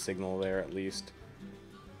that 1 signal there at least.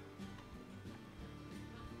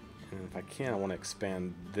 And if I can, I want to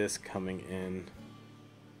expand this coming in.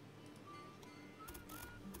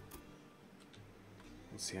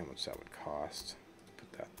 Let's see how much that would cost.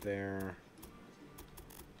 Put that there.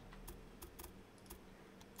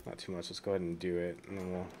 Not too much. Let's go ahead and do it, and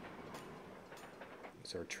then we'll...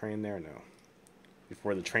 Is there a train there? No.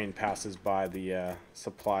 Before the train passes by the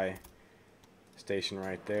supply station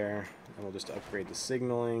right there, and we'll just upgrade the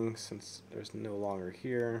signaling since there's no longer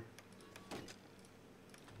here.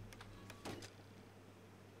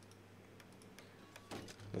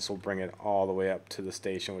 The This will bring it all the way up to the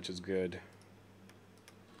station, which is good.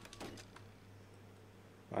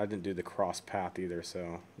 I didn't do the cross path either,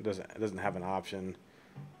 so it doesn't have an option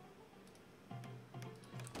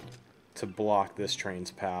to block this train's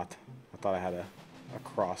path. I thought I had a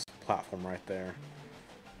cross platform right there.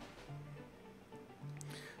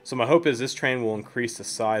 So my hope is this train will increase the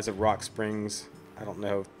size of Rock Springs. I don't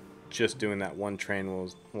know if just doing that one train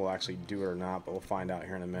will actually do it or not, but we'll find out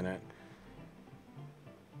here in a minute.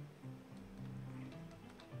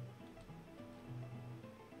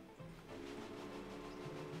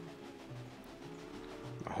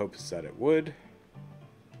 My hope is that it would.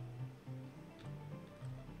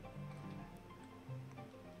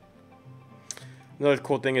 Another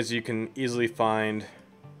cool thing is you can easily find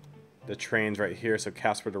the trains right here. So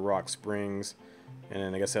Casper to Rock Springs, and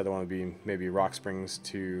then I guess the other one would be maybe Rock Springs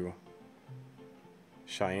to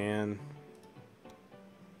Cheyenne.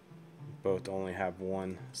 Both only have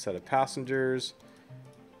one set of passengers.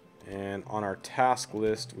 And on our task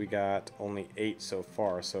list, we got only 8 so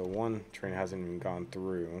far, so one train hasn't even gone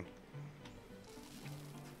through.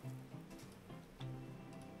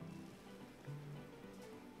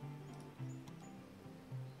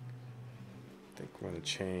 I think we're going to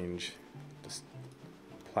change this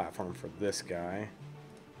platform for this guy.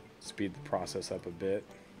 Speed the process up a bit.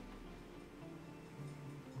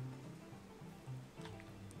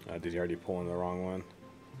 Did you already pull in the wrong one?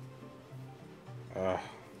 I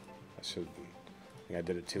think I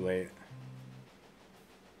did it too late.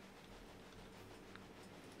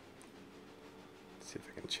 Let's see if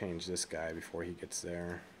I can change this guy before he gets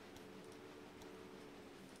there.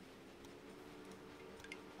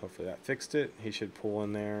 Hopefully that fixed it. He should pull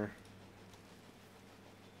in there.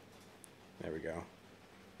 There we go.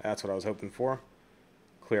 That's what I was hoping for.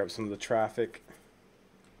 Clear up some of the traffic.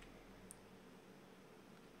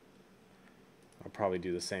 I'll probably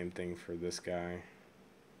do the same thing for this guy.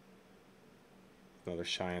 Another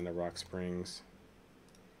Cheyenne to Rock Springs.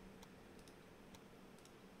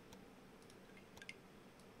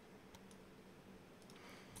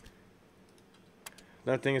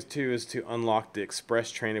 Another thing is to unlock the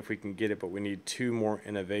express train if we can get it, but we need 2 more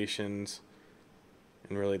innovations,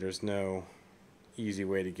 and really there's no easy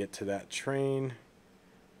way to get to that train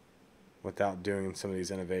without doing some of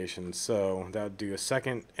these innovations. So that would do a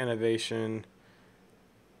second innovation.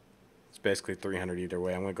 It's basically 300 either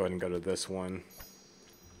way. I'm going to go ahead and go to this one.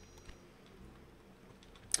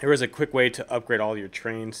 Here is a quick way to upgrade all your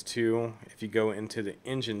trains too. If you go into the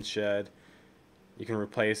engine shed, you can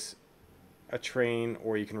replace a train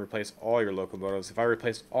or you can replace all your locomotives. If I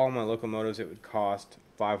replaced all my locomotives, it would cost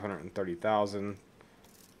 $530,000.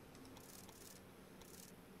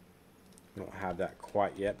 We don't have that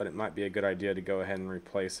quite yet, but it might be a good idea to go ahead and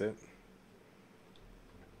replace it.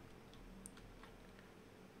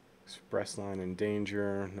 Express line in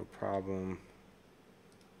danger, no problem.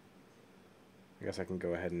 I guess I can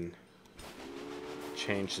go ahead and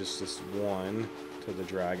change just this one to the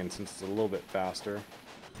Dragon since it's a little bit faster.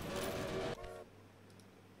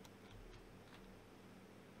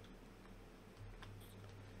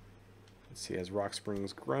 Let's see, has Rock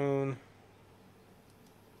Springs grown?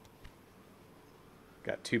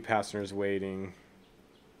 Got 2 passengers waiting.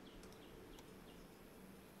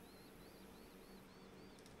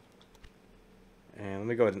 And let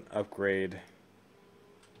me go ahead and upgrade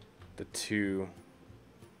the 2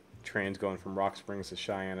 trains going from Rock Springs to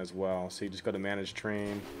Cheyenne as well. So you just go to Manage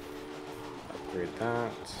Train, upgrade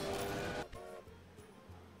that.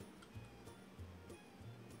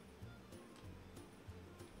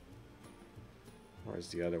 Where's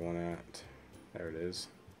the other one at? There it is.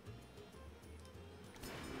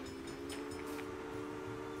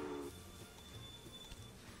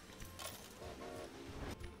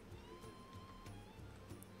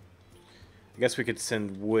 I guess we could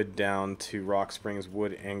send wood down to Rock Springs.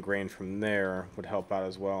 Wood and grain from there would help out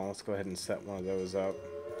as well. Let's go ahead and set one of those up.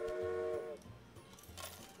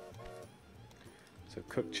 So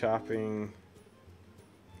cook chopping,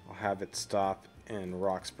 I'll have it stop in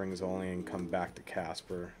Rock Springs only and come back to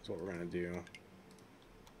Casper is what we're going to do.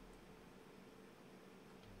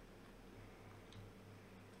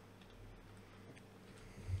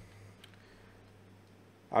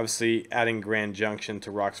 Obviously, adding Grand Junction to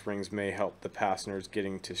Rock Springs may help the passengers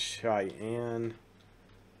getting to Cheyenne.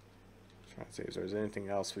 I'm trying to see if there's anything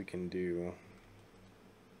else we can do.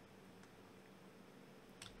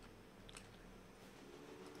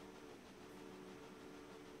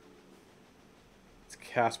 It's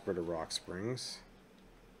Casper to Rock Springs.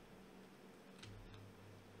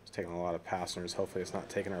 It's taking a lot of passengers. Hopefully it's not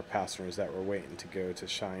taking our passengers that were waiting to go to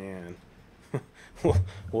Cheyenne.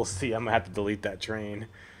 We'll see. I'm going to have to delete that train.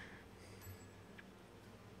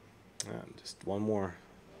 Just one more.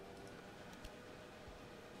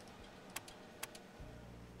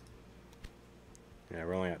 Yeah,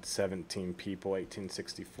 we're only at 17 people,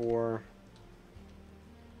 1864.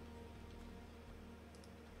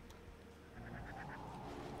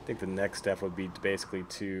 I think the next step would be basically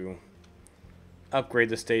to upgrade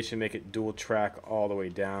the station, make it dual track all the way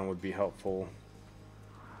down would be helpful.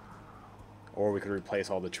 Or we could replace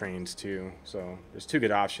all the trains too. So there's two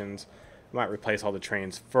good options. I might replace all the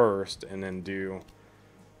trains first and then do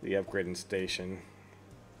the upgrading station.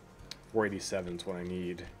 487 is what I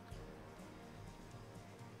need.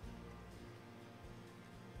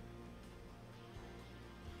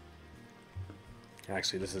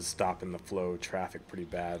 Actually, this is stopping the flow of traffic pretty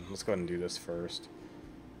bad. Let's go ahead and do this first.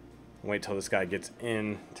 Wait till this guy gets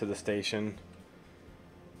in to the station.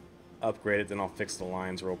 Upgrade it, then I'll fix the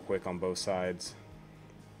lines real quick on both sides.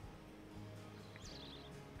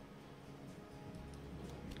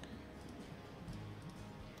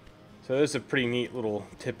 So this is a pretty neat little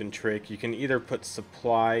tip and trick. You can either put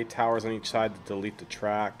supply towers on each side to delete the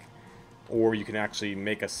track, or you can actually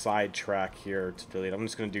make a side track here to delete. I'm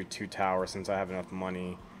just going to do 2 towers since I have enough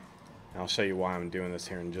money. And I'll show you why I'm doing this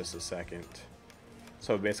here in just a second.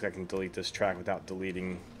 So basically I can delete this track without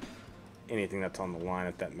deleting anything that's on the line,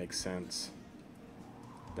 if that makes sense.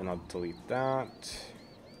 Then I'll delete that.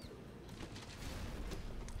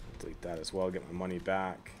 Delete that as well, get my money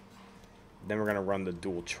back. Then we're going to run the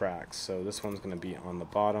dual tracks. So this one's going to be on the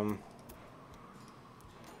bottom.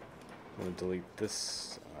 I'm going to delete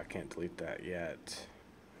this. I can't delete that yet.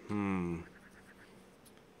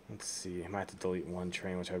 Let's see. I might have to delete one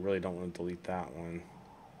train, which I really don't want to delete that one.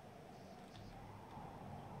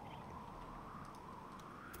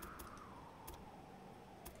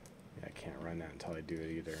 Yeah, I can't run that until I do it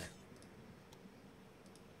either.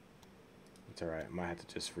 It's alright. I might have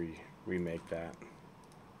to just remake that.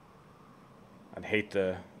 I'd hate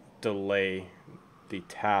to delay the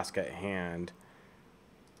task at hand,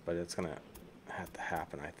 but it's gonna have to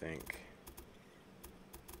happen, I think.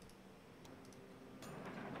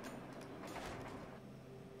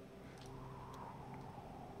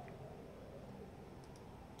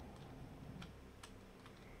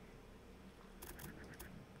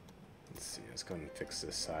 Let's see, let's go ahead and fix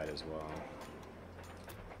this side as well.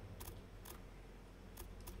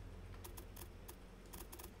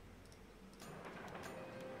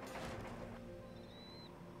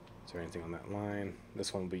 Is there anything on that line?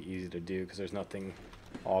 This one will be easy to do because there's nothing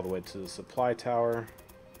all the way to the supply tower.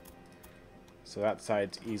 So that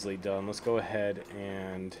side's easily done. Let's go ahead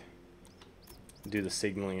and do the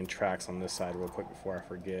signaling and tracks on this side real quick before I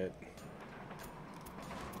forget.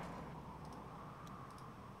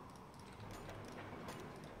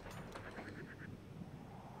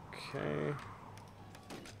 Okay.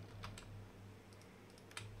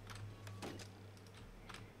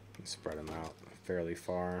 Spread them out fairly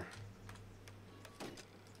far.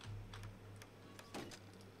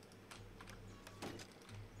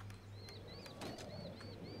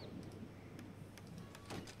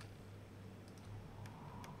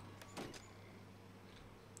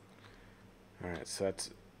 Alright, so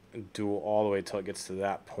that's dual all the way till it gets to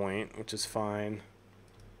that point, which is fine.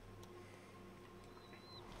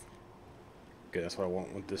 Good, that's what I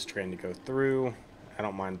want this train to go through. I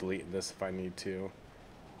don't mind deleting this if I need to.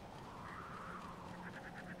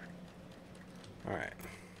 Alright,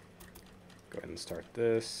 go ahead and start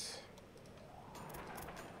this.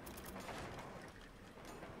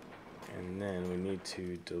 And then we need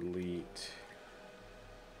to delete.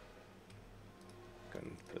 Go ahead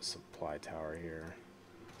and put a supply tower here.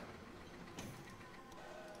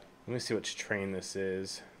 Let me see which train this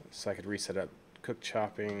is, so I could reset up cook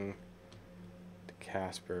chopping to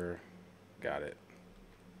Casper. Got it.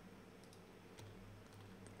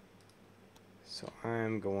 So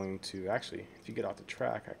I'm going to, actually, if you get off the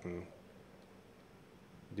track, I can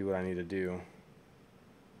do what I need to do.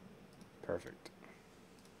 Perfect.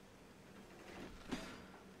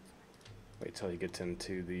 Wait till he gets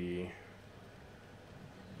into the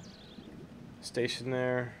station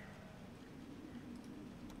there.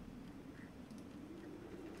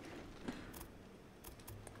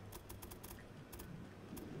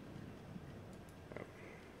 Oh.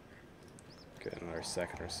 Get another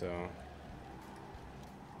second or so.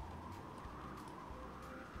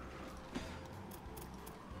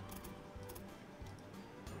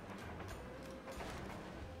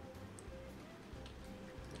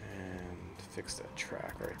 Fix that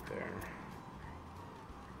track right there.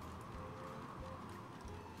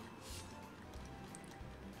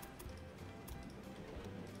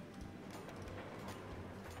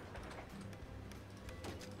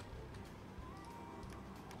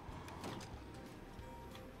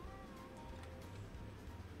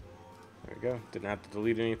 we go. Didn't have to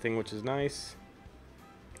delete anything, which is nice.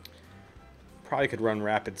 Probably could run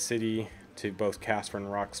Rapid City to both Casper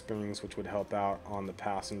and Rock Springs, which would help out on the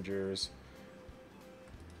passengers.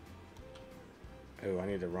 Oh, I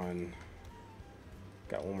need to run.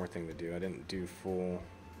 Got one more thing to do. I didn't do full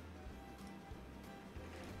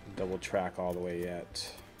double track all the way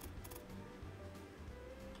yet.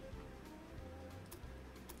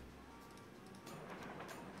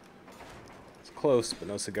 It's close, but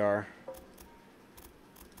no cigar.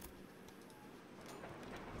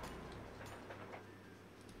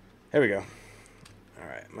 There we go.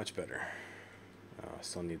 Alright, much better. Oh, I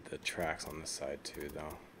still need the tracks on this side too,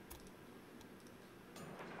 though.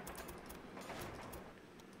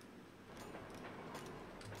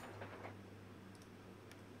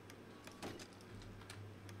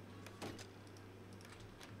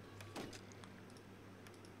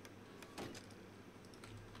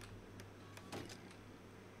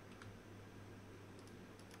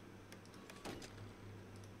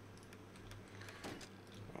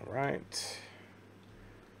 Right.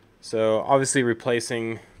 So obviously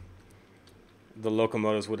replacing the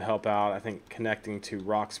locomotives would help out. I think connecting to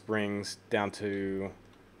Rock Springs down to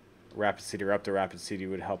Rapid City or up to Rapid City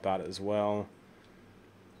would help out as well.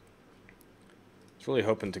 I was really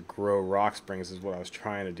hoping to grow Rock Springs is what I was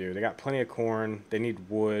trying to do. They got plenty of corn. They need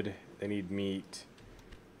wood. They need meat.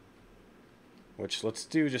 Which, let's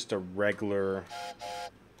do just a regular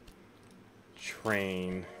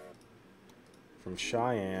train from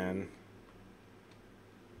Cheyenne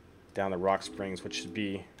down to Rock Springs, which should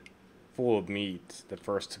be full of meat the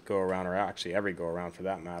first go around, or actually every go around for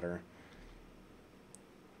that matter.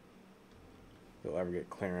 You'll ever get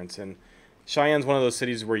clearance. And Cheyenne's one of those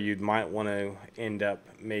cities where you might want to end up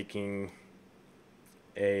making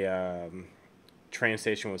a train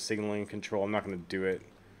station with signaling control. I'm not going to do it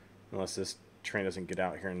unless this train doesn't get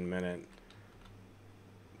out here in a minute.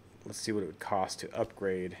 Let's see what it would cost to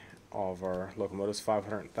upgrade all of our locomotives.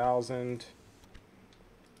 500,000.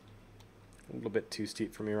 A little bit too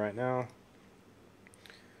steep for me right now.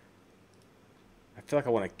 I feel like I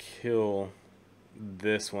want to kill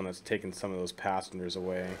this one that's taking some of those passengers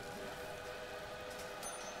away.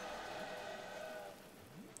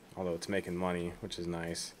 Although it's making money, which is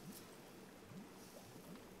nice.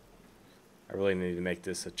 I really need to make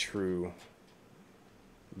this a true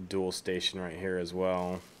dual station right here as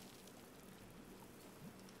well.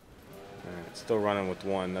 Alright, still running with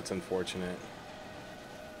one. That's unfortunate.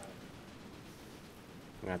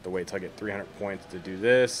 I'm gonna have to wait till I get 300 points to do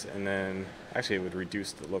this, and then actually it would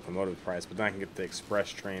reduce the locomotive price, but then I can get the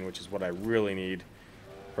express train, which is what I really need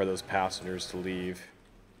for those passengers to leave.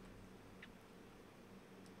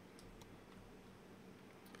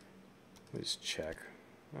 Let me just check.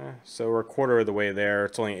 So we're a quarter of the way there.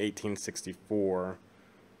 It's only 1864.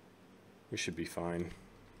 We should be fine.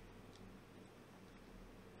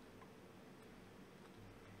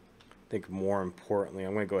 I think more importantly,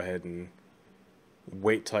 I'm going to go ahead and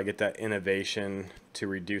wait till I get that innovation to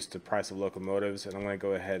reduce the price of locomotives, and I'm going to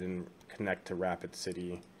go ahead and connect to Rapid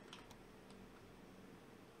City.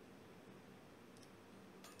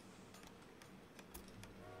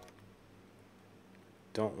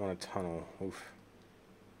 Don't want a tunnel. Oof.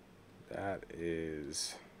 That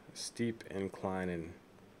is a steep incline and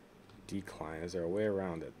decline. Is there a way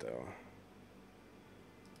around it though?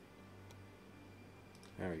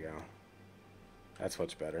 There we go. That's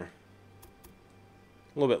much better.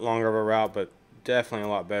 A little bit longer of a route, but definitely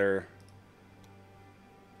a lot better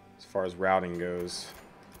as far as routing goes.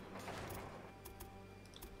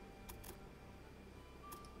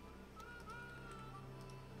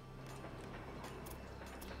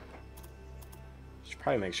 Should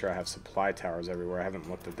probably make sure I have supply towers everywhere. I haven't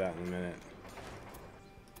looked at that in a minute.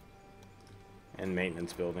 And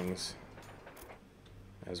maintenance buildings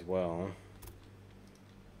as well.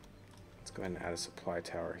 Let's go ahead and add a supply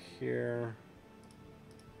tower here.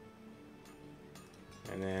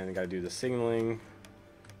 And then I gotta do the signaling.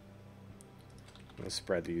 I'm gonna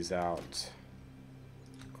spread these out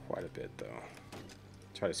quite a bit though.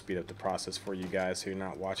 Try to speed up the process for you guys so you're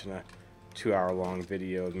not watching a 2-hour-long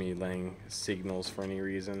video of me laying signals for any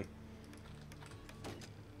reason.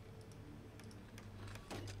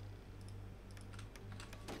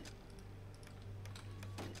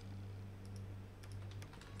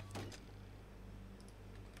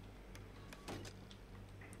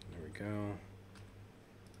 There we go.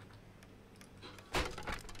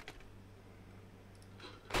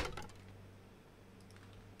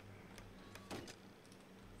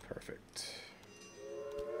 Perfect.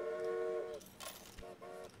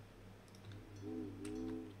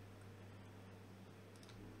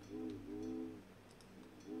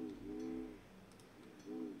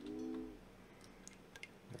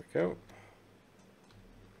 Go.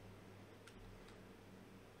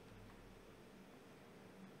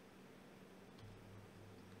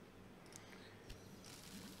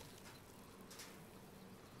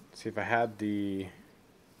 See, if I had the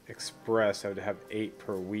Express, I would have 8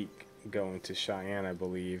 per week going to Cheyenne, I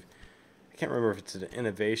believe. I can't remember if it's an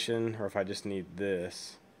innovation or if I just need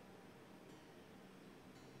this.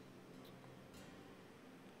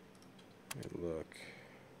 Let me look.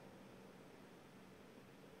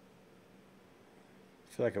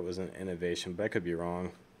 I feel like it was an innovation, but I could be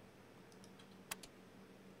wrong.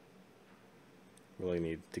 Really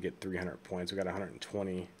need to get 300 points. We got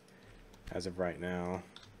 120 as of right now.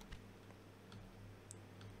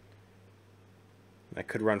 I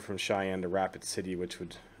could run from Cheyenne to Rapid City, which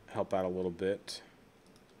would help out a little bit,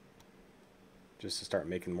 just to start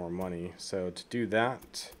making more money. So to do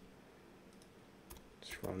that,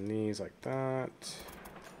 just run these like that.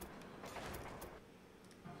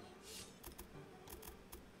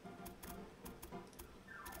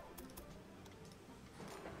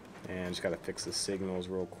 And just got to fix the signals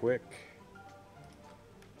real quick.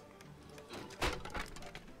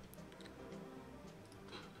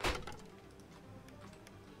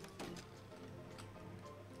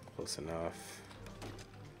 Close enough.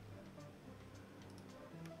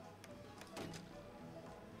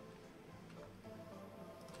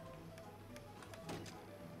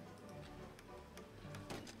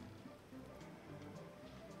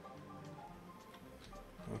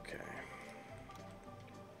 Okay.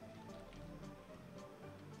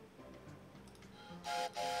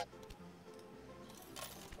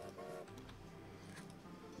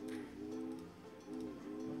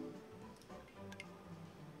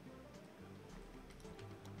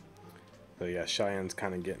 So yeah, Cheyenne's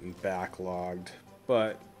kind of getting backlogged,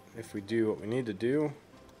 but if we do what we need to do,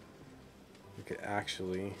 we could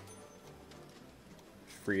actually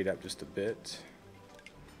free it up just a bit.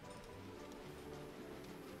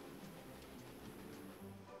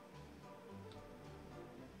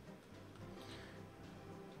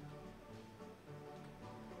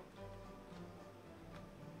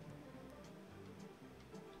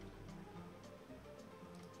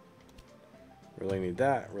 Really need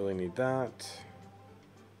that, really need that.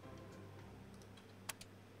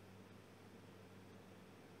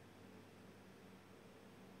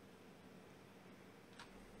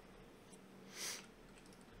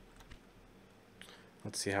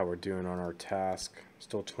 Let's see how we're doing on our task.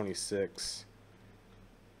 Still 26.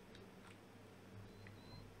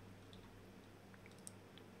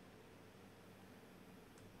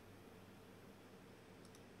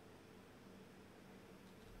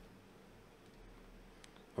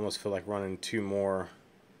 Almost feel like running 2 more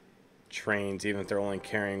trains, even if they're only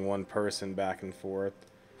carrying 1 person back and forth.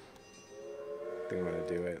 I think I'm gonna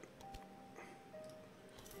do it.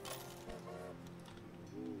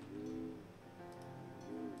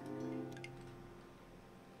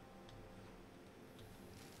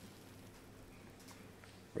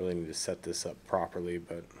 Really need to set this up properly,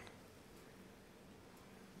 but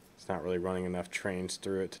it's not really running enough trains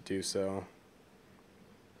through it to do so.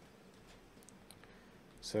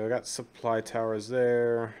 So I got supply towers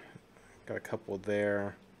there, got a couple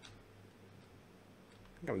there.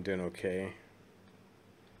 I think I'm doing okay.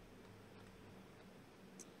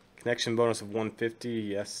 Connection bonus of 150,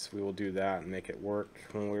 yes, we will do that and make it work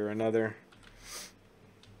one way or another.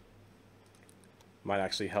 Might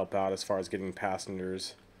actually help out as far as getting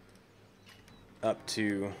passengers up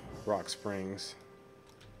to Rock Springs.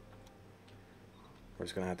 We're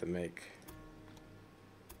just gonna have to make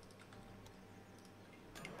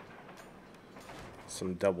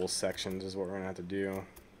some double sections is what we're gonna have to do.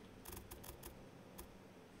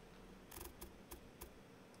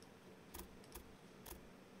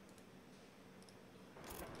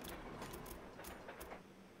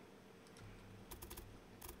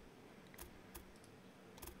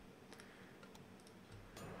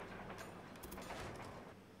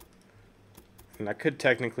 And I could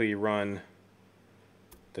technically run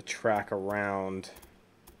the track around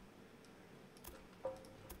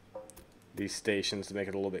these stations to make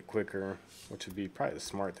it a little bit quicker, which would be probably the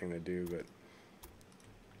smart thing to do, but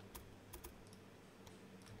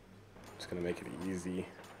just gonna make it easy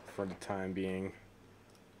for the time being.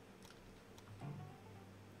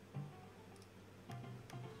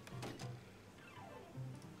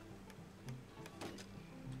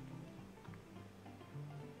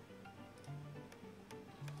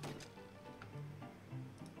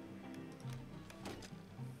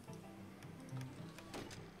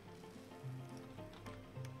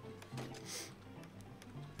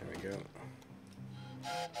 Go.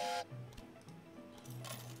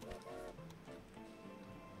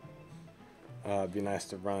 It'd be nice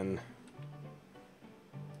to run.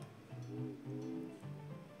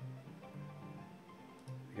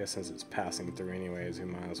 I guess since it's passing through anyways, we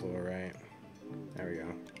might as well, right? There we go.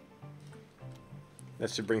 That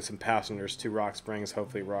should bring some passengers to Rock Springs.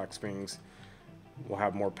 Hopefully Rock Springs will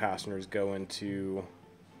have more passengers go into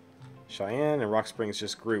Cheyenne, and Rock Springs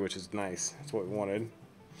just grew, which is nice. That's what we wanted.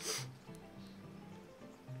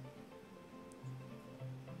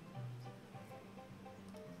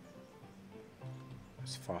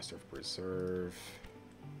 There's Foster Preserve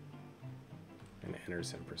and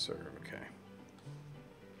Anderson Preserve. Okay.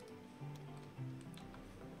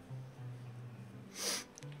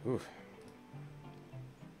 Oof.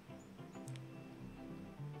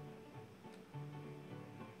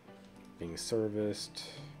 Being serviced.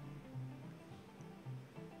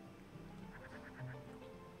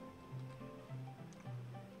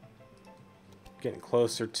 Getting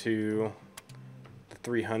closer to the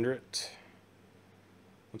 300,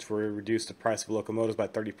 which will reduce the price of locomotives by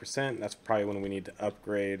 30%. That's probably when we need to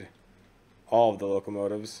upgrade all of the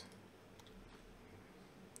locomotives.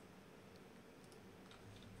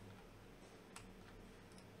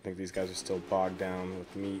 I think these guys are still bogged down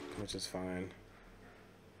with meat, which is fine.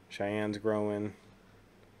 Cheyenne's growing.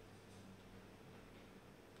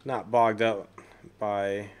 Not bogged up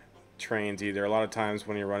by trains either. A lot of times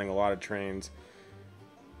when you're running a lot of trains,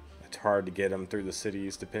 it's hard to get them through the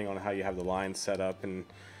cities depending on how you have the line set up. And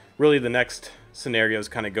really the next scenarios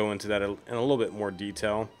kind of go into that in a little bit more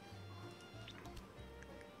detail.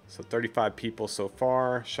 So 35 people so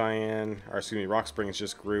far. Rock Springs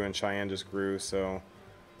just grew and Cheyenne just grew, so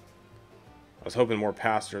I was hoping more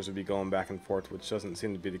passengers would be going back and forth, which doesn't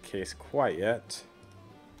seem to be the case quite yet.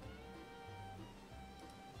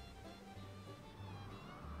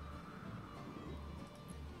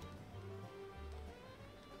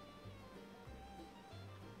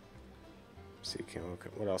 Let's see,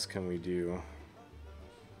 what else can we do?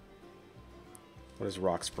 What does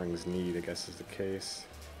Rock Springs need, I guess is the case.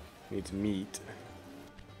 Needs meat.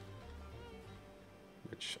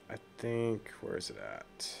 Which I think, where is it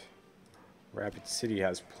at? Rapid City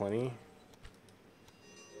has plenty.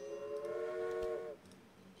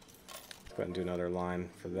 Let's go ahead and do another line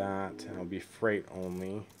for that. And it'll be freight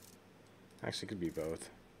only. Actually, it could be both.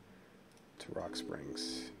 To Rock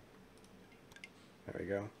Springs. There we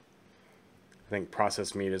go. I think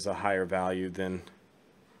processed meat is a higher value than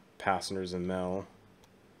passengers and mail.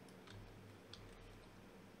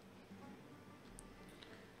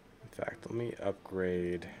 In fact, let me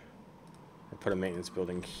upgrade. Or put a maintenance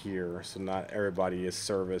building here, so not everybody is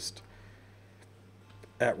serviced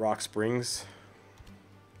at Rock Springs.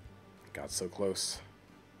 Got so close.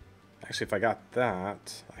 Actually, if I got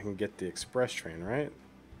that, I can get the express train, right?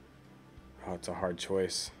 Oh, it's a hard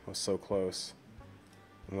choice. I was so close.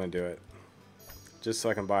 I'm gonna do it. Just so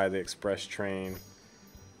I can buy the express train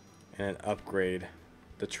and upgrade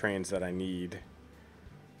the trains that I need.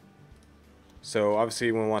 So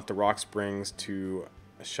obviously we want the Rock Springs to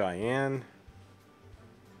Cheyenne.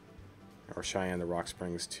 Or Cheyenne to Rock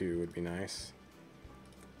Springs 2 would be nice.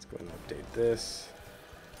 Let's go ahead and update this.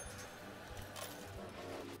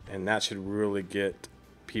 And that should really get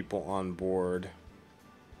people on board.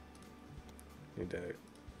 Need to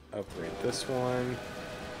upgrade this one.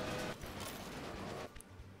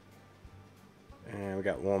 And we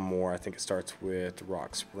got one more. I think it starts with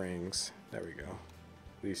Rock Springs. There we go.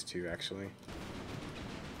 These two actually.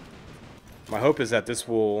 My hope is that this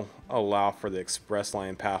will allow for the express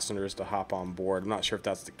line passengers to hop on board. I'm not sure if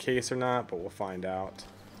that's the case or not, but we'll find out.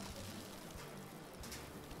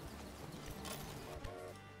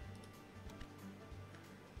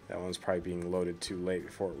 That one's probably being loaded too late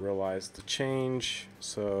before it realized the change.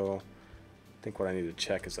 So I think what I need to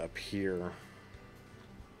check is up here.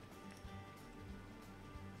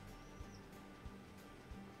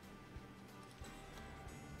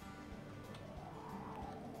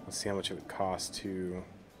 Let's see how much it would cost to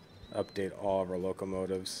update all of our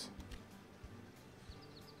locomotives.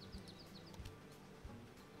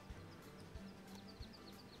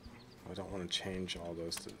 I don't want to change all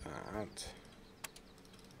those to that.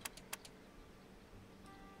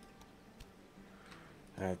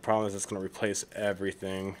 The problem is it's going to replace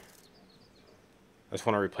everything. I just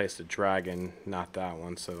want to replace the Dragon, not that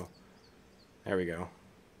one, so there we go.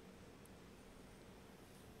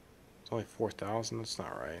 It's only 4,000, that's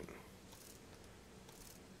not right.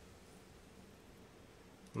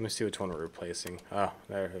 Let me see which one we're replacing. Oh,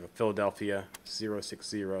 there, Philadelphia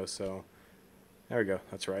 060, so there we go,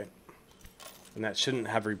 that's right. And that shouldn't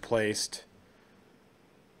have replaced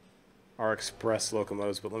our express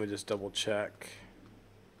locomotives, but let me just double check.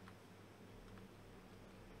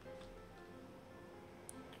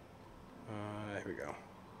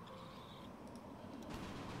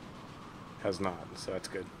 has not, so that's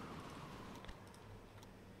good.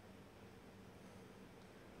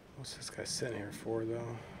 What's this guy sitting here for,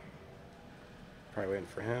 though? Probably waiting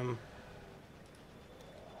for him.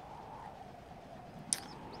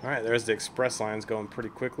 Alright, there's the express lines going pretty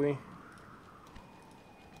quickly.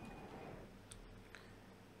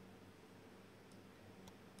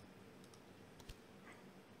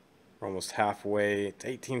 We're almost halfway. It's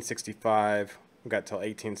 1865. We've got till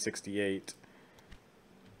 1868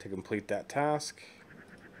 to complete that task.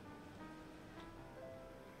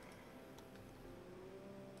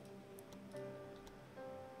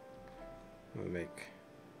 I'm gonna make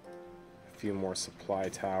a few more supply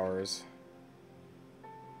towers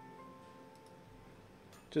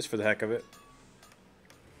just for the heck of it.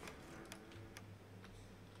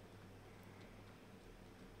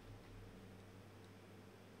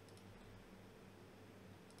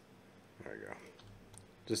 There we go.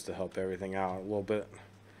 Just to help everything out a little bit.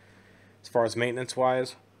 As far as maintenance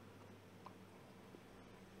wise,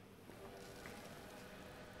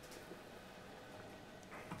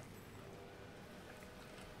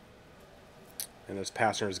 and there's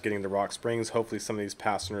passengers getting to Rock Springs. Hopefully some of these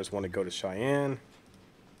passengers want to go to Cheyenne.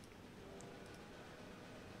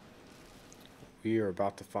 We are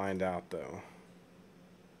about to find out, though,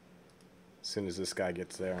 as soon as this guy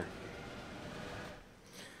gets there.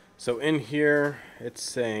 So in here, it's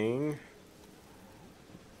saying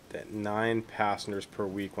that 9 passengers per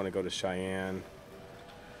week want to go to Cheyenne.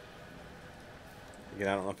 Again,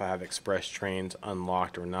 I don't know if I have express trains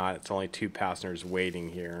unlocked or not. It's only 2 passengers waiting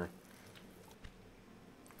here.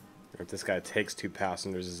 If this guy takes 2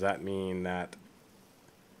 passengers, does that mean that...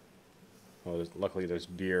 Well, luckily there's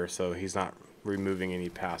beer, so he's not removing any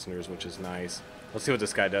passengers, which is nice. Let's see what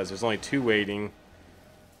this guy does. There's only 2 waiting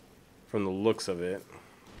from the looks of it.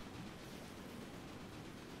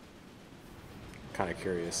 Kind of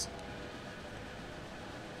curious.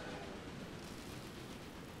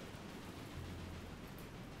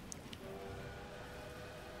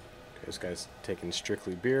 Okay, this guy's taking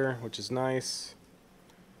strictly beer, which is nice.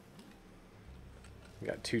 We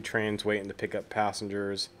got 2 trains waiting to pick up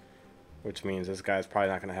passengers, which means this guy's probably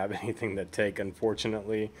not going to have anything to take,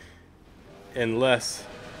 unfortunately, unless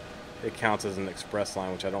it counts as an express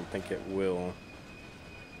line, which I don't think it will.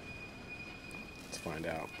 Let's find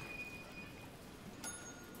out.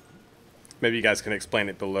 Maybe you guys can explain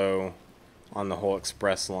it below on the whole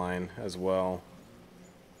express line as well.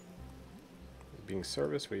 Being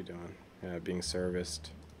serviced? What are you doing? Yeah, being serviced.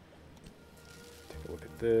 Take a look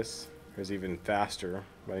at this. Here's even faster.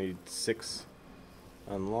 I need 6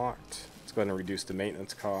 unlocked. Let's go ahead and reduce the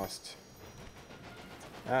maintenance cost.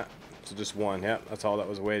 Ah, so just 1. Yep, that's all that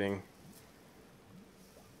was waiting.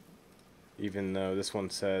 Even though this one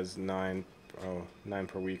says 9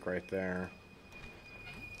 per week right there.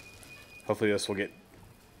 Hopefully this will get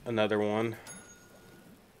another one.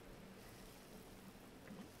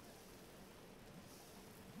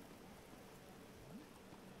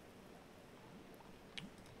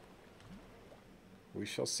 We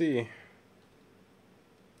shall see.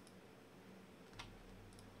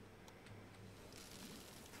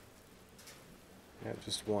 Yeah,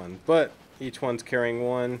 just 1. But each one's carrying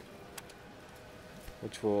 1,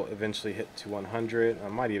 which will eventually hit to 100. I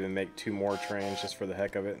might even make 2 more trains just for the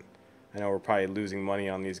heck of it. I know we're probably losing money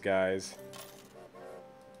on these guys.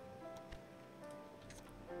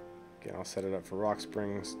 Again, I'll set it up for Rock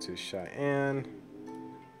Springs to Cheyenne.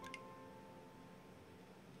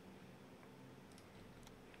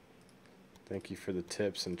 Thank you for the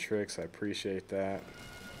tips and tricks. I appreciate that.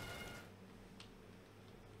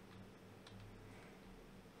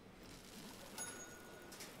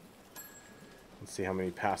 Let's see how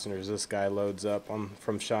many passengers this guy loads up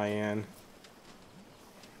from Cheyenne.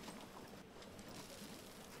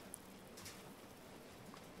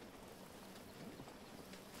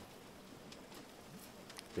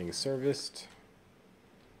 Being serviced.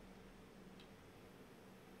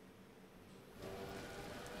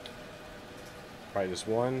 Probably just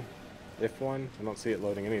 1, if 1. I don't see it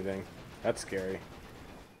loading anything. That's scary.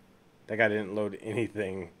 That guy didn't load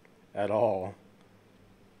anything at all.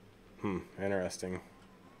 Interesting.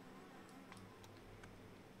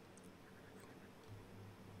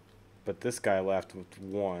 But this guy left with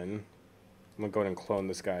 1. I'm gonna go ahead and clone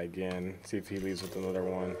this guy again, see if he leaves with another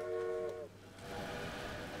 1.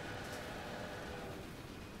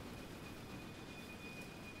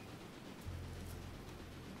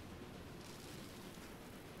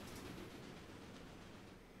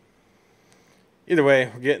 Either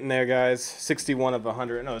way, we're getting there, guys. 61 of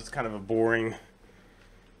 100. I know it's kind of a boring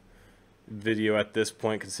video at this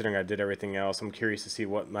point, considering I did everything else. I'm curious to see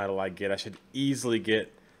what medal I get. I should easily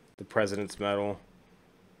get the President's Medal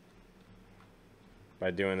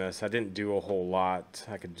by doing this. I didn't do a whole lot.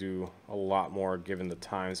 I could do a lot more given the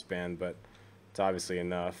time span, but it's obviously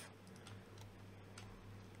enough.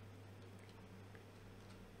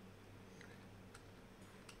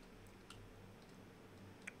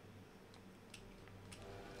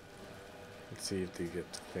 Let's see if they get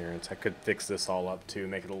clearance. I could fix this all up too,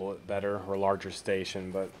 make it a little bit better or larger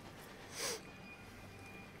station, but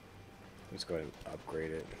let's go ahead and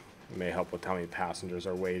upgrade it. It may help with how many passengers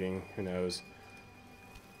are waiting. Who knows?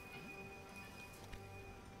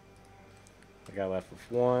 I got left with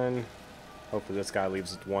one. Hopefully this guy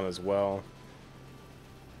leaves with one as well.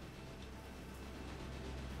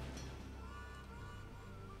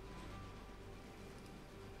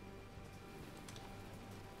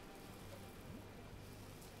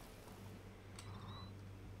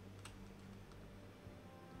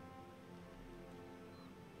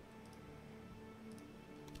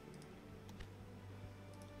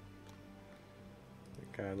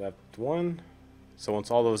 Guy left one. So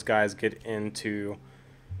once all those guys get into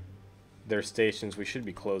their stations, we should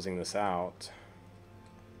be closing this out.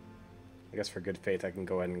 I guess for good faith, I can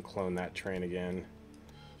go ahead and clone that train again.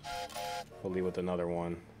 We'll leave with another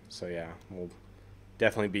one. So yeah, we'll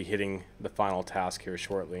definitely be hitting the final task here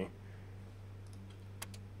shortly.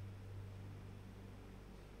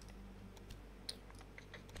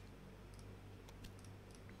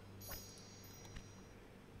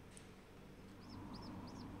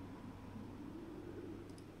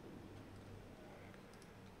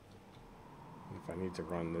 If I need to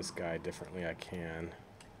run this guy differently, I can.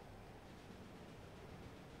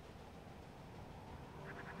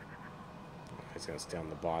 He's going to stay on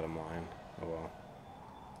the bottom line. Oh well.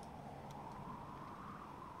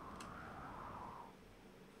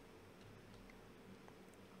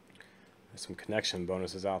 There's some connection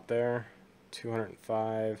bonuses out there.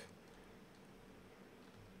 205.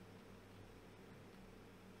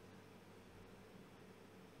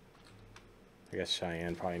 I guess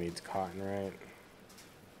Cheyenne probably needs cotton, right?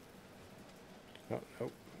 Oh,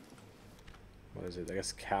 nope. What is it? I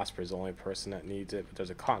guess Casper's the only person that needs it, but there's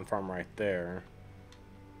a cotton farm right there.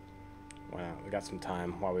 Wow, we got some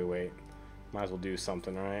time while we wait. Might as well do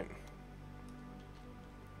something, right?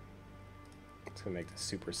 It's gonna make this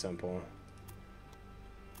super simple.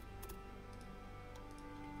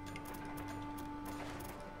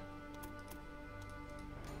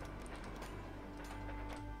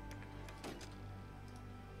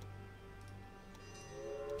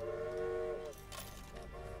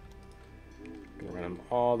 Run them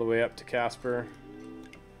all the way up to Casper.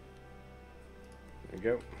 There we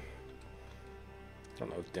go. I don't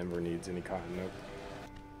know if Denver needs any cotton. Nope.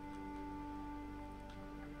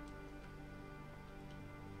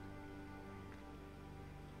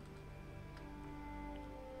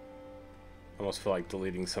 I almost feel like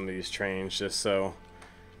deleting some of these trains just so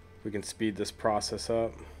we can speed this process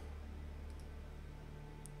up.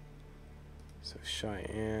 So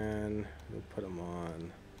Cheyenne, we'll put them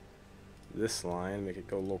on this line, make it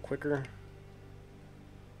go a little quicker.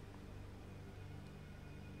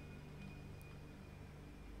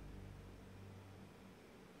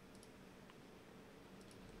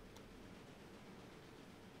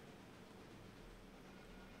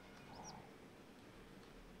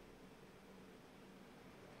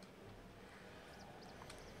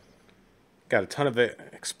 Got a ton of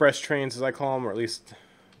express trains, as I call them, or at least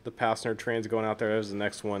the passenger trains going out there. There's the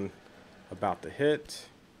next one about to hit.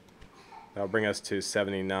 That'll bring us to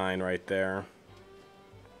 79 right there.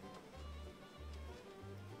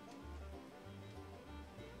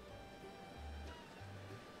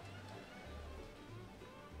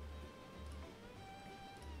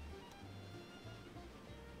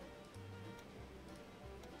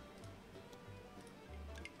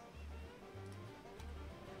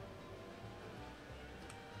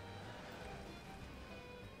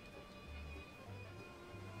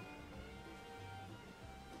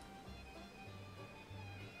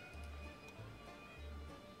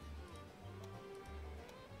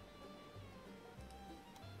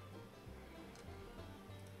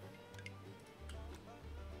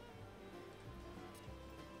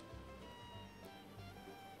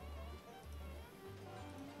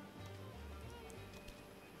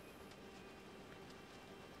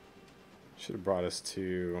 Should have brought us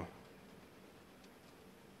to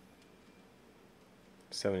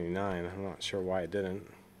 79. I'm not sure why it didn't.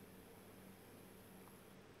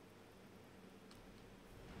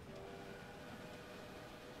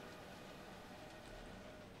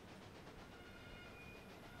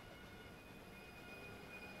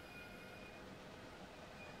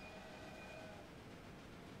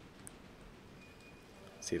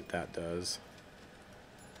 See what that does.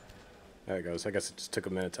 There it goes. I guess it just took a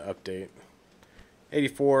minute to update.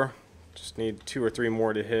 84. Just need 2 or 3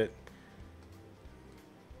 more to hit.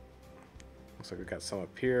 Looks like we got some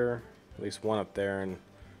up here. At least one up there, and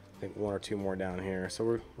I think 1 or 2 more down here.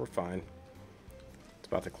 So we're fine. It's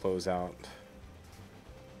about to close out.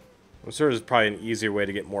 I'm sure there's probably an easier way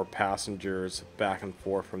to get more passengers back and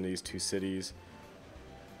forth from these 2 cities.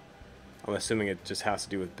 I'm assuming it just has to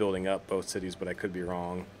do with building up both cities, but I could be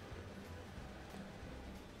wrong.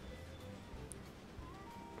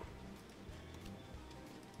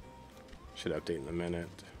 Should update in a minute.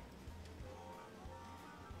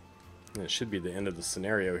 And it should be the end of the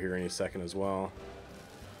scenario here any second as well.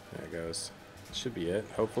 There it goes. That should be it,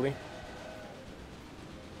 hopefully.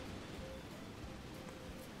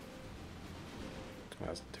 Oh,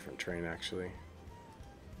 that's a different train, actually.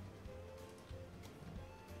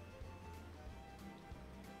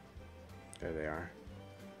 There they are.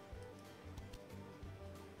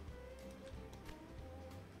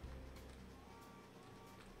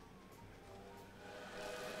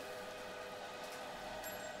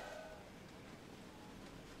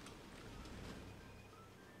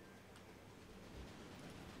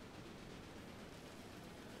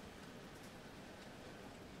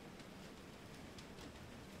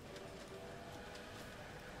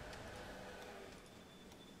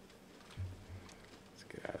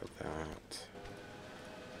 Get out of that.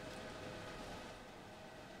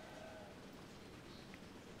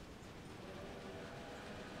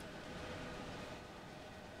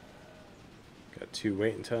 Got 2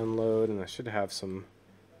 waiting to unload, and I should have some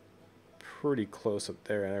pretty close up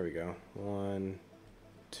there. There we go. 1,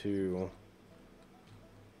 2.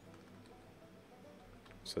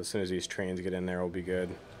 So as soon as these trains get in there, we'll be good.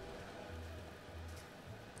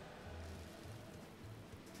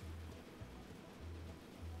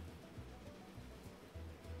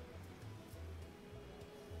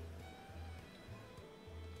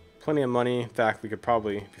 Plenty of money. In fact, we could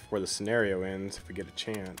probably, before the scenario ends, if we get a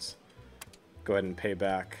chance, go ahead and pay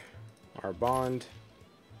back our bond.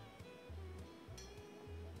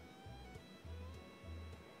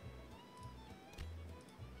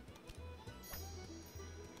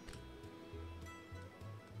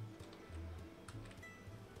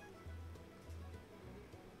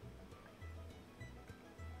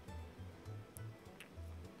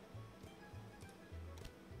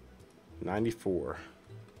 $94.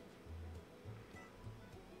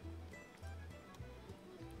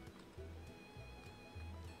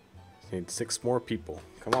 Need 6 more people.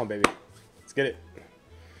 Come on, baby. Let's get it.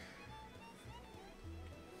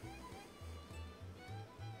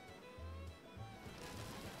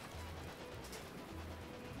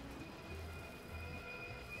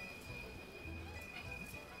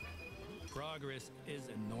 Progress is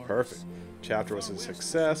enormous. Perfect. Chapter was a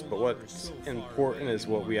success, but what's important is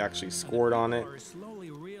what we actually scored on it.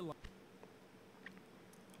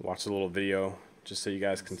 Watch the little video just so you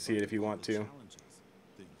guys can see it if you want to.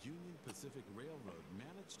 The Union Pacific Railroad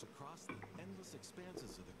managed to cross the endless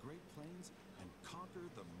expanses of the Great Plains and conquer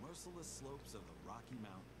the merciless slopes of the Rocky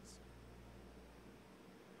Mountains.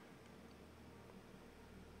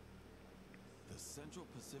 The Central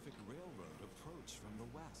Pacific Railroad approached from the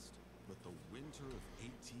west, but the winter of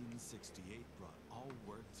 1868 brought all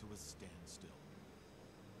work to a standstill.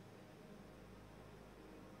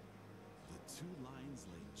 The 2 lines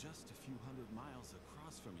lay just a few hundred miles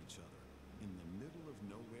across from each other, in the middle of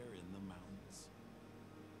nowhere in the mountains.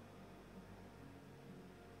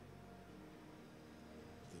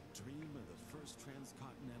 The dream of the first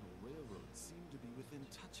transcontinental railroad seemed to be within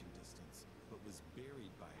touching distance, but was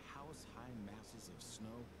buried by house-high masses of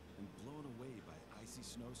snow and blown away by icy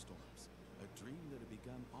snowstorms, a dream that had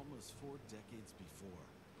begun almost 4 decades before.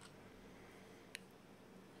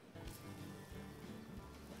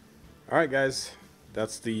 Alright guys,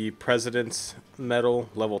 that's the President's Medal,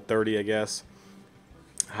 level 30 I guess.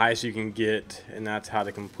 Highest you can get, and that's how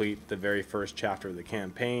to complete the very first chapter of the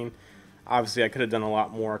campaign. Obviously I could have done a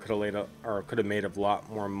lot more, could have made a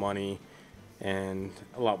lot more money and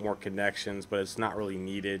a lot more connections, but it's not really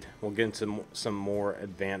needed. We'll get into some more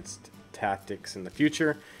advanced tactics in the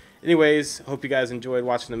future. Anyways, hope you guys enjoyed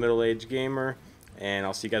watching the Middle-Aged Gamer, and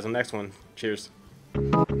I'll see you guys on the next one. Cheers.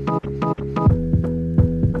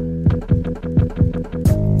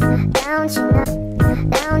 Don't you know?